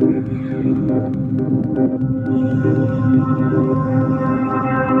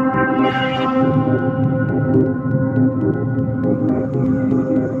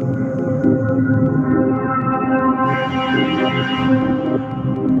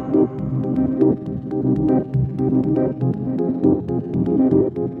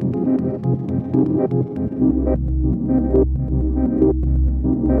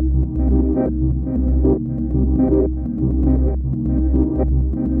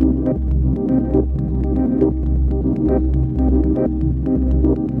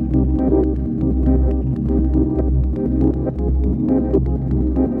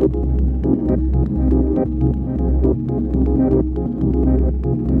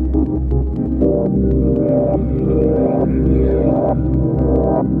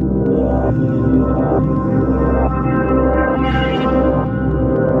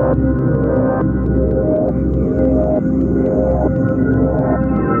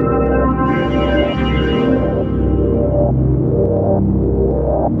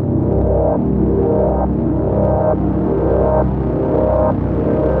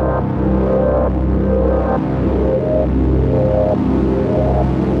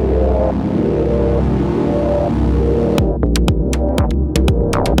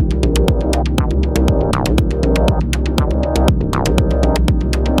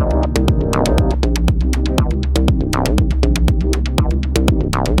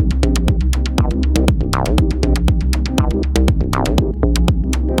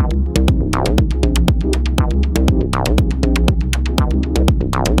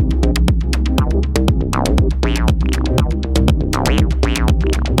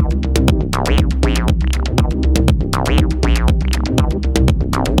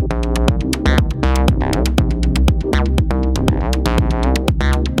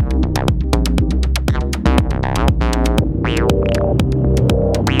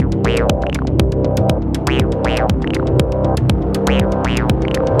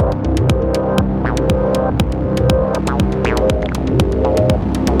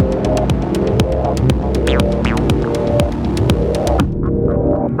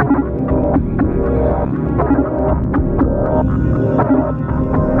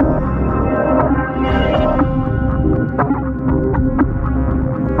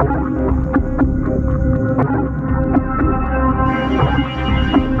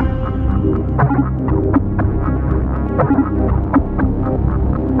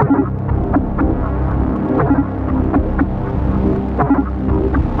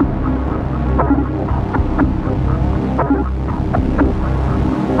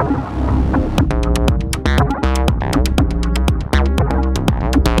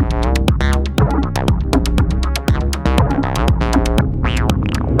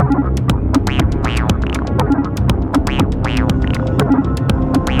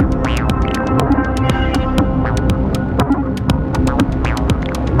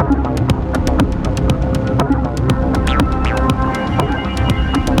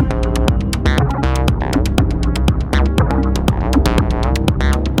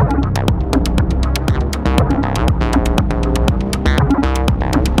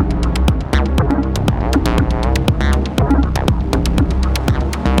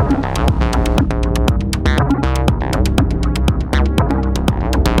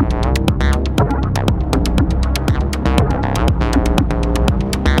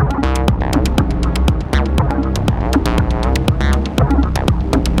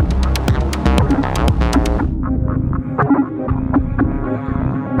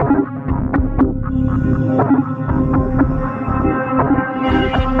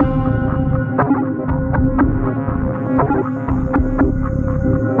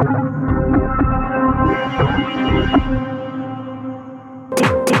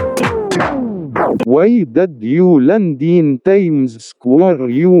 Why did you land in Times Square,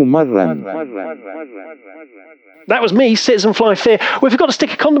 you moron? That was me, Citizen Fly Fear. Well, if you've got to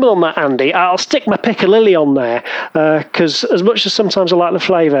stick a condiment on that, Andy, I'll stick my Piccalilli on there, because as much as sometimes I like the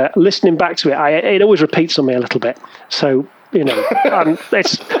flavour, listening back to it, it always repeats on me a little bit. So, you know,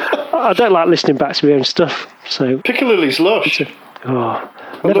 I don't like listening back to my own stuff. So Piccalilli's lush. I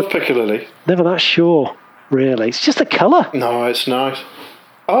love Piccalilli. Never that sure, really. It's just the colour. No, it's nice.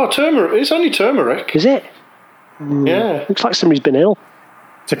 Oh, turmeric. It's only turmeric. Is it? Yeah. Looks like somebody's been ill.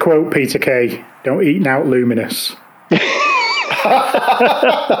 To quote Peter Kay, don't eat out Luminous.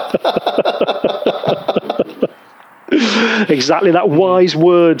 Exactly that. Wise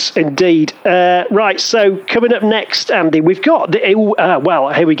words indeed. Right, so coming up next, Andy, we've got well,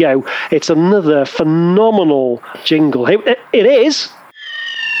 here we go. It's another phenomenal jingle. It is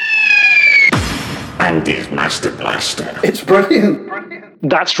Andy's Master Blaster. It's brilliant.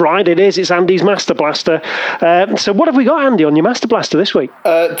 That's right, it is. It's Andy's Master Blaster. So what have we got, Andy, on your Master Blaster this week?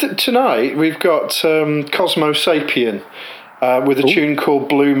 Tonight we've got Cosmo Sapien. With a tune called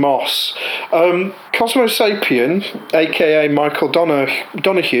Blue Moss. Cosmo Sapien, a.k.a. Michael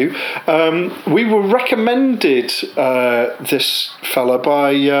Donahue, we were recommended this fella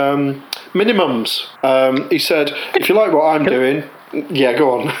by Minimums. He said, if you like what I'm doing, yeah,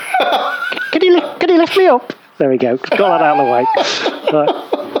 go on. Can you lift me up? There we go. Got that out of the way.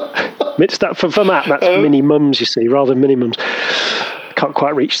 Right. For Matt, that's Mini Mums, you see, rather than Mini Mums. Can't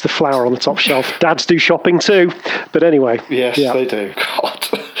quite reach the flower on the top shelf. Dads do shopping too, but anyway. Yes, they do. God.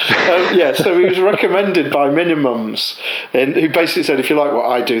 So he was recommended by Minimums, who basically said, if you like what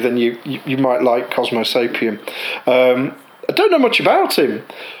I do, then you might like Cosmo Sapien. I don't know much about him.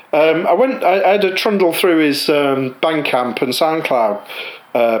 I had a trundle through his Bandcamp and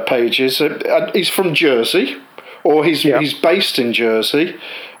SoundCloud pages. He's from Jersey, or he's based in Jersey.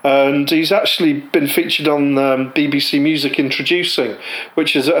 And he's actually been featured on BBC Music Introducing,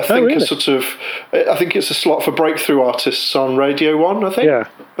 which is, I think it's a slot for breakthrough artists on Radio 1, I think. Yeah.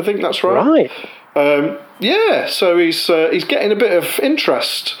 I think that's right. Right. So he's getting a bit of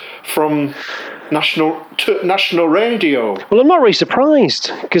interest from national radio. Well, I'm not really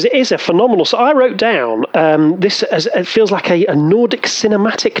surprised, because it is a phenomenal... So I wrote down this as it feels like a Nordic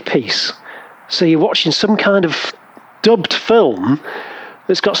cinematic piece. So you're watching some kind of dubbed film...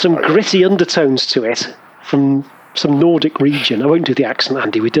 It's got some gritty undertones to it from some Nordic region. I won't do the accent,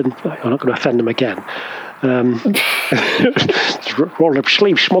 Andy. I'm not going to offend them again. Rolling up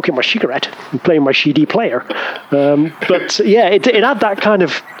sleeves, smoking my cigarette, and playing my CD player. But yeah, it had that kind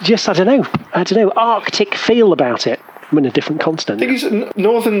of just I don't know, Arctic feel about it. I'm in a different continent. I think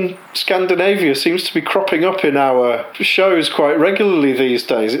Northern Scandinavia seems to be cropping up in our shows quite regularly these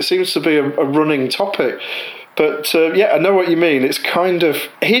days. It seems to be a running topic. But I know what you mean. It's kind of...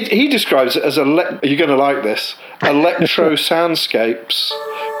 He describes it as are you going to like this? Electro soundscapes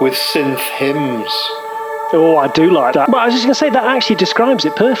with synth hymns. Oh, I do like that. But I was just going to say, that actually describes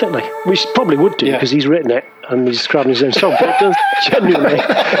it perfectly. Which probably would do, because he's written it and he's describing his own song. But it does genuinely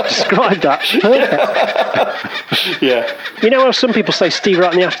describe that perfect. Yeah. You know how some people say Steve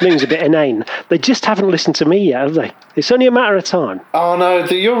Wright in the Afternoon is a bit inane? They just haven't listened to me yet, have they? It's only a matter of time. Oh, no,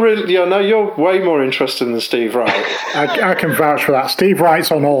 you're way more interested than Steve Wright. I can vouch for that. Steve Wright's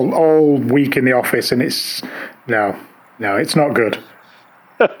on all week in the office, and it's... No, it's not good.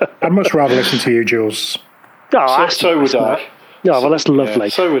 I'd much rather listen to you, Jules. Oh, so would I. No, well, that's lovely. Yeah,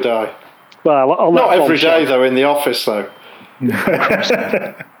 so would I. Well, not every day, though, in the office, though.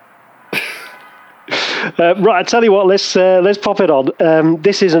 Right, I tell you what, let's pop it on.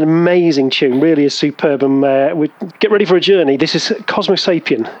 This is an amazing tune, really is superb. And we get ready for a journey. This is Cosmo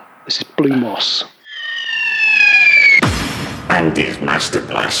Sapien. This is Blue Moss. Andy's Master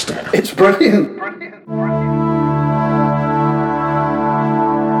Blaster. It's brilliant.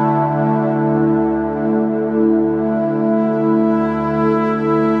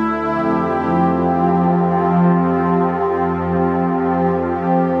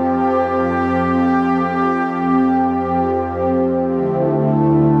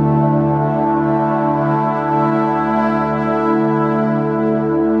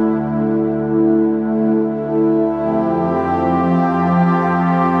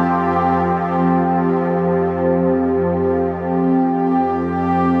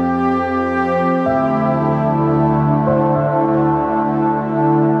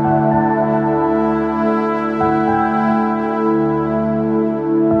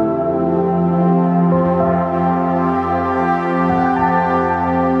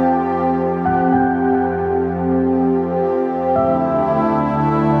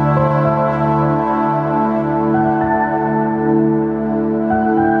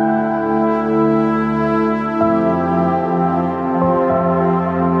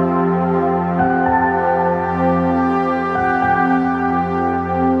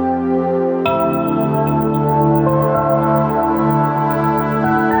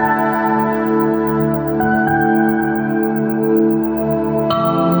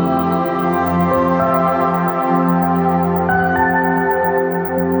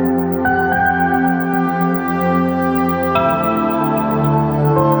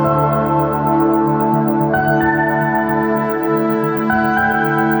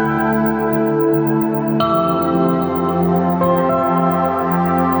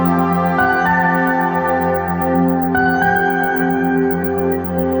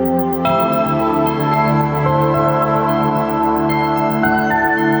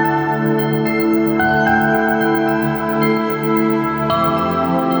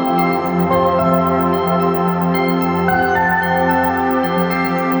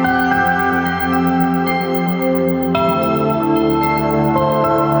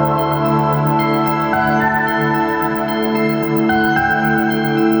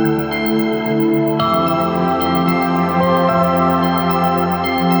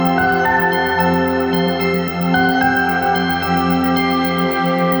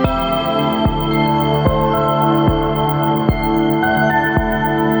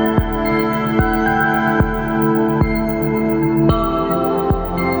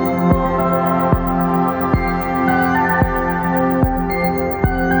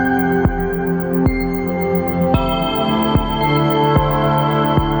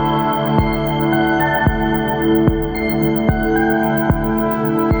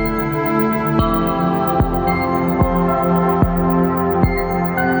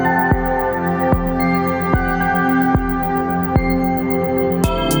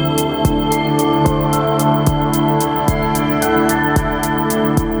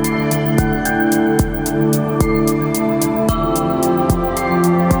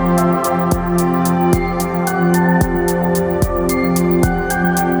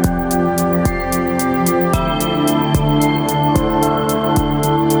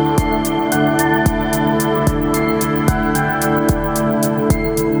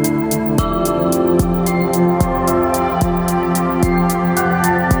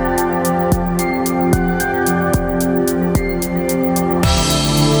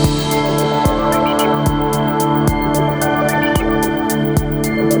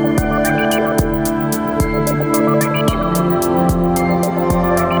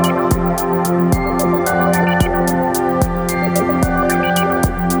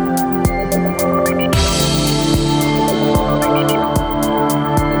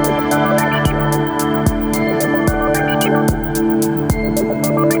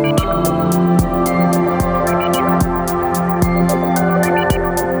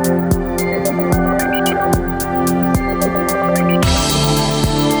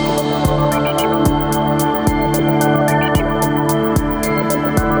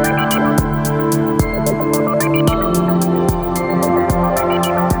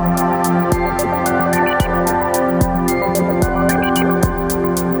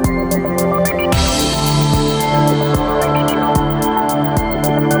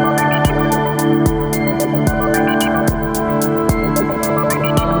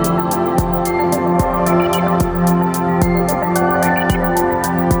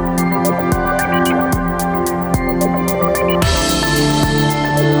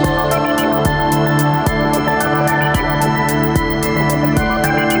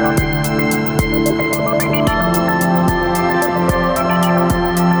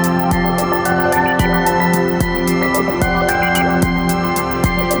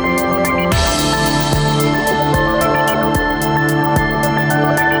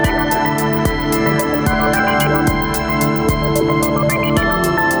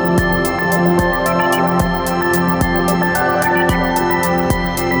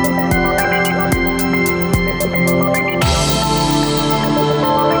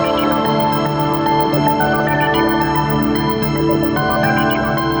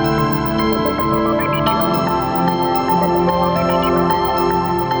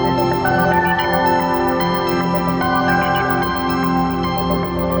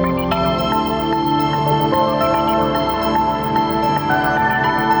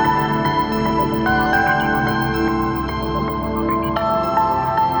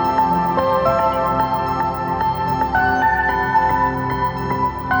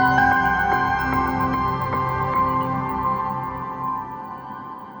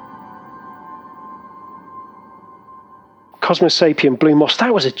 Cosmos Sapien, Blue Moss.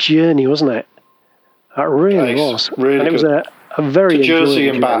 That was a journey, wasn't it? That really was. Really and it was good. a very To Jersey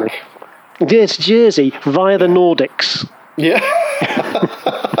enjoyable and journey. back. Yeah, to Jersey via the Nordics. Yeah.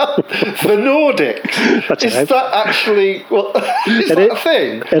 The Nordics. That's Is it. that actually... Well, is that a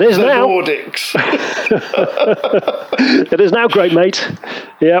thing? It is the now. Nordics. It is now, great mate.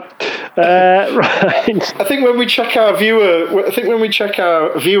 Yep. Right. I think when we check our viewer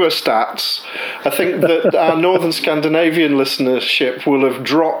stats, I think that our Northern Scandinavian listenership will have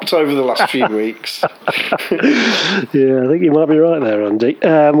dropped over the last few weeks. Yeah, I think you might be right there, Andy.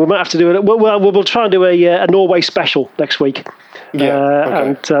 We might have to do it. We'll try and do a Norway special next week.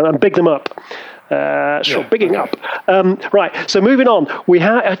 Yeah, okay. And big them up. Bigging up. Right, so moving on. We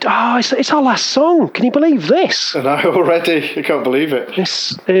have. It's our last song. Can you believe this? And I already, I can't believe it.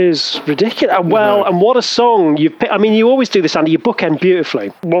 This is ridiculous. Well, and what a song you've picked. I mean, you always do this, Andy. You bookend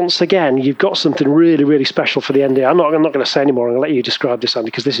beautifully. Once again, you've got something really, really special for the ending. I'm not going to say anymore. I'm going to let you describe this, Andy,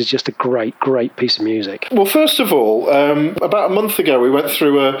 because this is just a great, great piece of music. Well, first of all, about a month ago, we went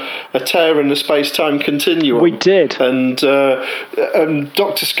through a tear in the space-time continuum. We did. And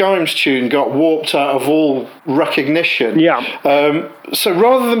Dr. Skyme's tune got warped out of all recognition. Yeah. So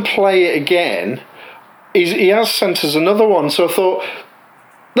rather than play it again, he has sent us another one. So I thought,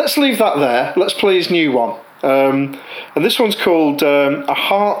 let's leave that there. Let's play his new one. And this one's called A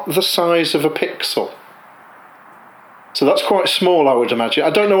Heart the Size of a Pixel. So that's quite small, I would imagine. I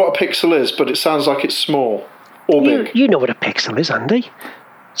don't know what a pixel is, but it sounds like it's small or big. You know what a pixel is, Andy.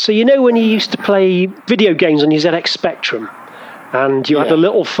 So you know when you used to play video games on your ZX Spectrum, and you had a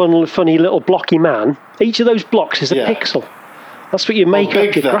little funny little blocky man. Each of those blocks is a pixel. That's what you make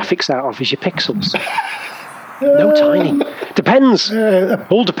up your graphics out of, is your pixels. No tiny. Depends.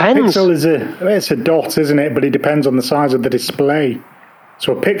 All depends. Pixel it's a dot, isn't it? But it depends on the size of the display.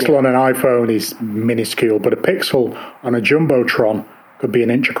 So a pixel on an iPhone is minuscule, but a pixel on a Jumbotron could be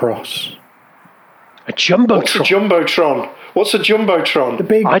an inch across. A Jumbotron? What's a Jumbotron? What's a Jumbotron? The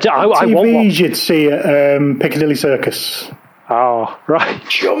big TVs you'd see at Piccadilly Circus. Oh, right.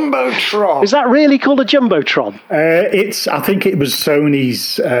 Jumbotron. Is that really called a Jumbotron? I think it was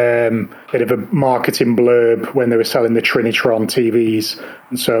Sony's bit of a marketing blurb when they were selling the Trinitron TVs,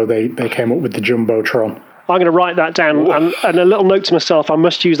 and so they came up with the Jumbotron. I'm going to write that down and a little note to myself. I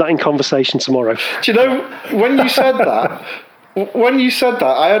must use that in conversation tomorrow. Do you know, when you said that,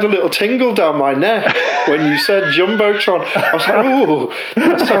 I had a little tingle down my neck when you said Jumbotron. I was like, "Oh,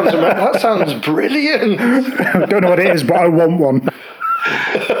 that sounds brilliant." I don't know what it is, but I want one.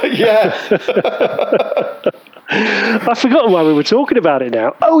 Yeah. I've forgotten why we were talking about it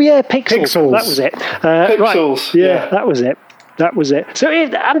now. Oh yeah, pixels. That was it. Pixels. Right. Yeah, that was it. That was it. So,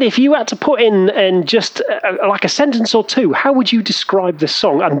 Andy, if you had to put in just like a sentence or two, how would you describe this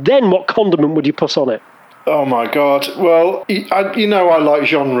song? And then what condiment would you put on it? Oh my God. Well, I like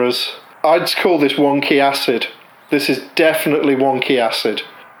genres. I'd call this wonky acid. This is definitely wonky acid.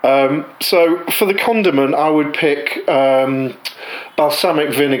 So for the condiment, I would pick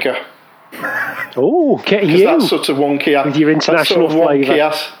balsamic vinegar. Oh, get you. That's sort of wonky acid. With your international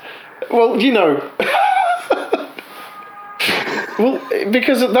flavour. Well, well,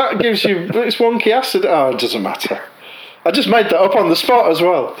 because that gives you... It's wonky acid. Oh, it doesn't matter. I just made that up on the spot as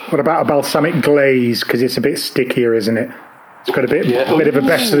well. What about a balsamic glaze? Because it's a bit stickier, isn't it? It's got a bit of a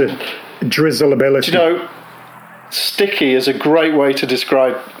better drizzleability. Do you know, sticky is a great way to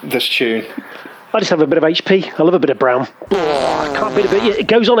describe this tune. I just have a bit of HP. I love a bit of brown. I can't beat a bit. It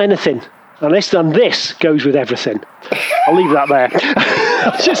goes on anything. And this goes with everything. I'll leave that there.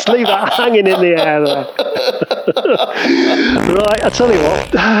 I'll just leave that hanging in the air there. Right, I'll tell you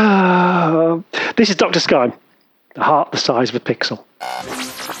what. This is Dr. Skyme. A heart the size of a pixel.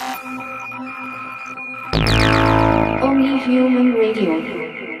 Only Human Radio.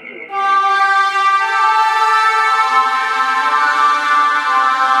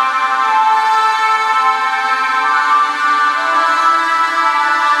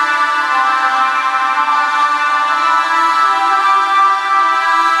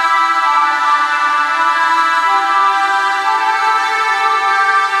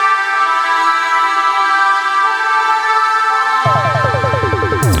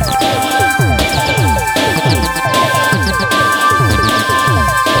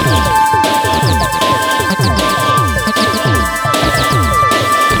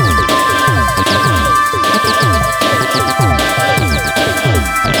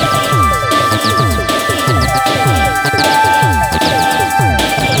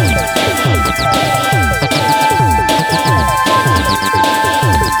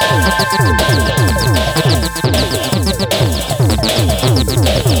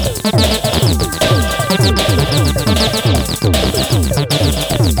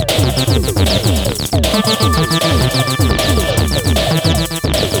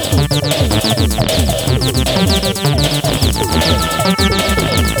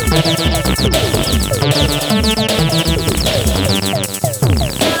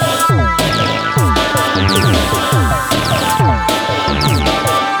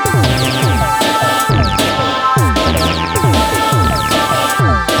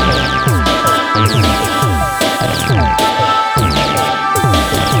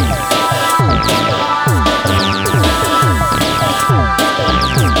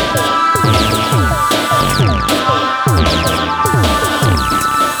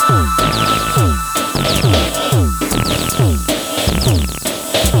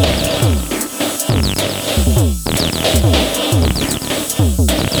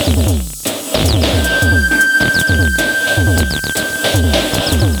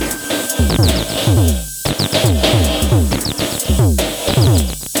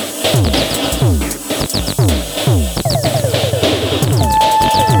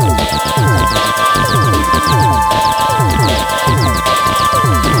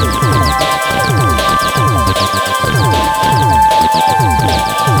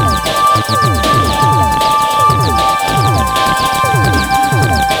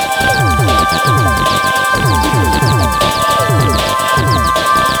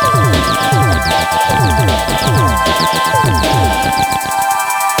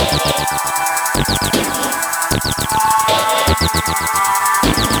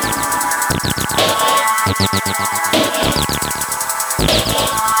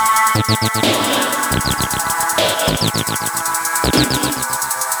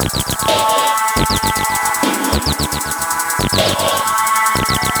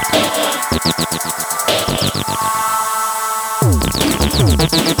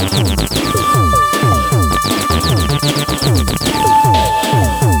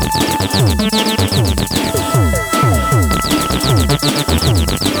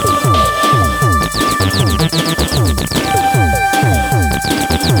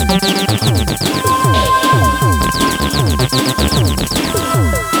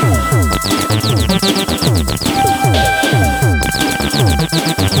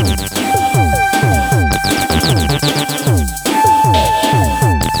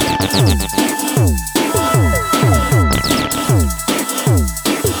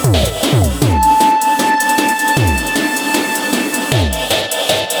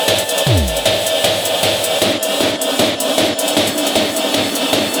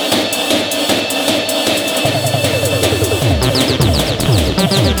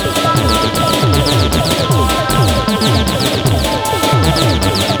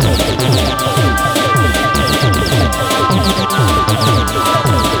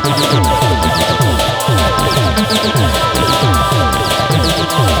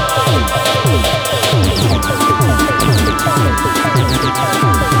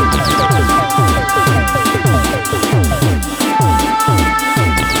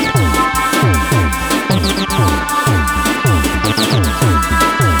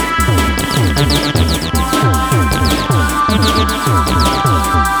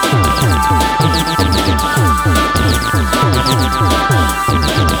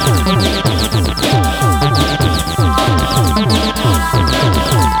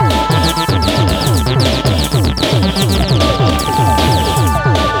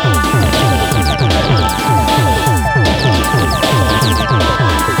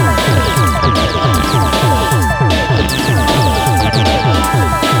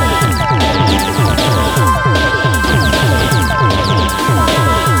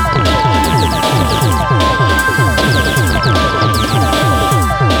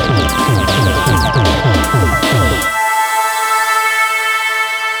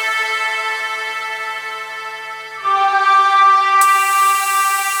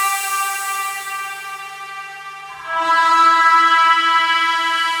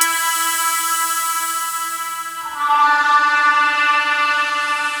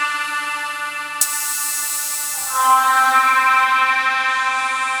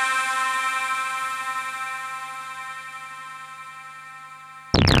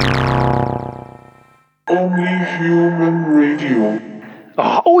 Only Human Radio. Oh,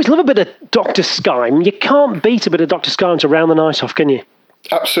 I always love a bit of Dr. Skyme. You can't beat a bit of Dr. Skyme to round the night off, can you?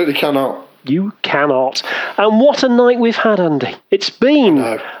 Absolutely cannot. You cannot. And what a night we've had, Andy. It's been,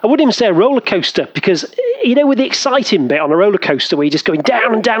 I wouldn't even say a roller coaster, because, you know, with the exciting bit on a roller coaster where you're just going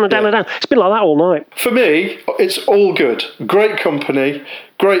down and down and down and down, it's been like that all night. For me, it's all good. Great company,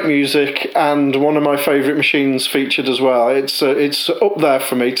 great music, and one of my favourite machines featured as well. It's up there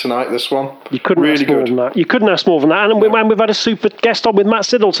for me tonight, this one. You couldn't really ask more than that. You couldn't ask more than that. And we've had a super guest on with Matt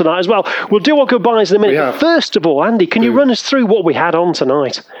Siddle tonight as well. We'll do our goodbyes in a minute. But first of all, Andy, can you run us through what we had on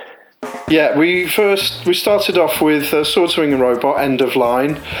tonight? Yeah, we started off with Sword Swinging Robot, End of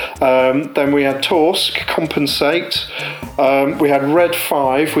Line. Then we had Torsk, Compensate. We had Red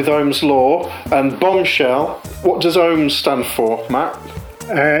 5 with Ohm's Law, and Bombshell. What does Ohms stand for, Matt?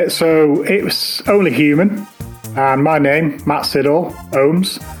 So it was Only Human, and my name, Matt Siddle,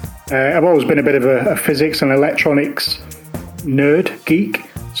 Ohms. I've always been a bit of a physics and electronics nerd, geek,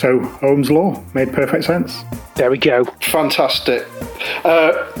 so Ohm's Law made perfect sense. There we go. Fantastic.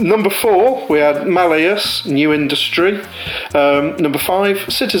 Number 4, we had Malleus, New Industry. Number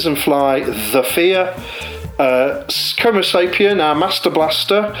 5, Citizen Fly, The Fear. Homo Sapien, our Master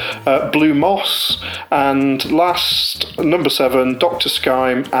Blaster, Blue Moss, and last, number 7, Dr.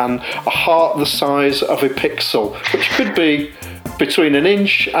 Skyme, and a heart the size of a pixel, which could be between an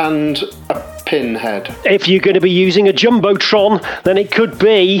inch and a pinhead. If you're going to be using a Jumbotron, then it could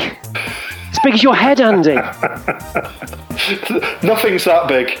be as big as your head, Andy. Nothing's that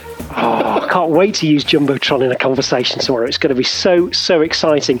big. Oh, I can't wait to use Jumbotron in a conversation tomorrow. It's going to be so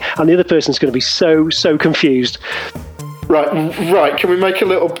exciting, and the other person's going to be so confused. Right. Can we make a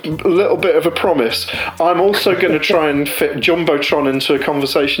little bit of a promise? I'm also going to try and fit Jumbotron into a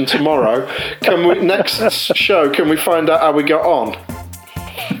conversation tomorrow. Next show, can we find out how we got on?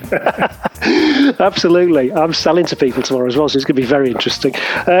 Absolutely. I'm selling to people tomorrow as well, so it's going to be very interesting.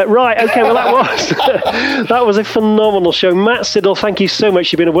 Right, okay, well, that was a phenomenal show. Matt Siddall, thank you so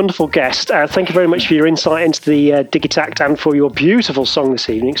much. You've been a wonderful guest. Thank you very much for your insight into the Digitact and for your beautiful song this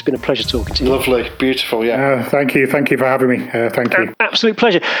evening. It's been a pleasure talking to you. Lovely, beautiful, yeah. Thank you for having me. Thank you. Absolute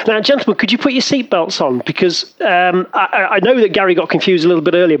pleasure. Now, gentlemen, could you put your seatbelts on? Because I know that Gary got confused a little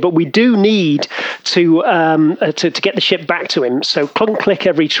bit earlier, but we do need to get the ship back to him. So clunk click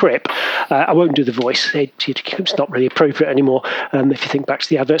every trip. I won't do the voice. It's not really appropriate anymore if you think back to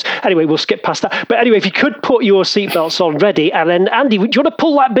the adverts. Anyway, we'll skip past that. But anyway, if you could put your seatbelts on ready, and then Andy, do you want to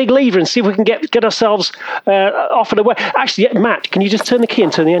pull that big lever and see if we can get ourselves off and away? Actually, yeah, Matt, can you just turn the key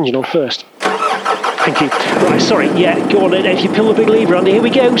and turn the engine on first? Thank you. Right, sorry. Yeah, go on. If you pull the big lever, Andy, here we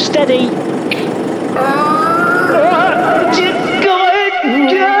go. Steady.